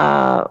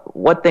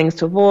 what things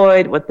to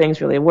avoid, what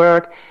things really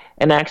work,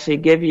 and actually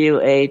give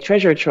you a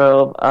treasure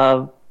trove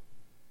of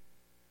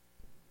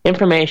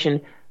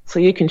information so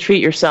you can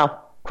treat yourself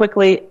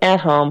quickly at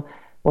home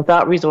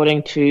without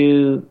resorting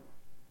to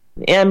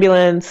the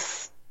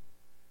ambulance,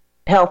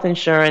 health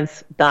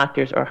insurance,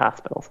 doctors, or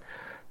hospitals.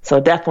 So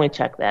definitely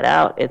check that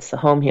out. It's the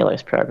Home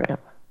Healers Program.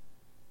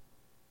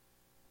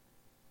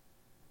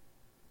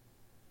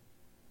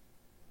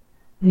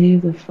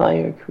 Leave the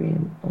fire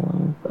cream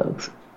alone, folks.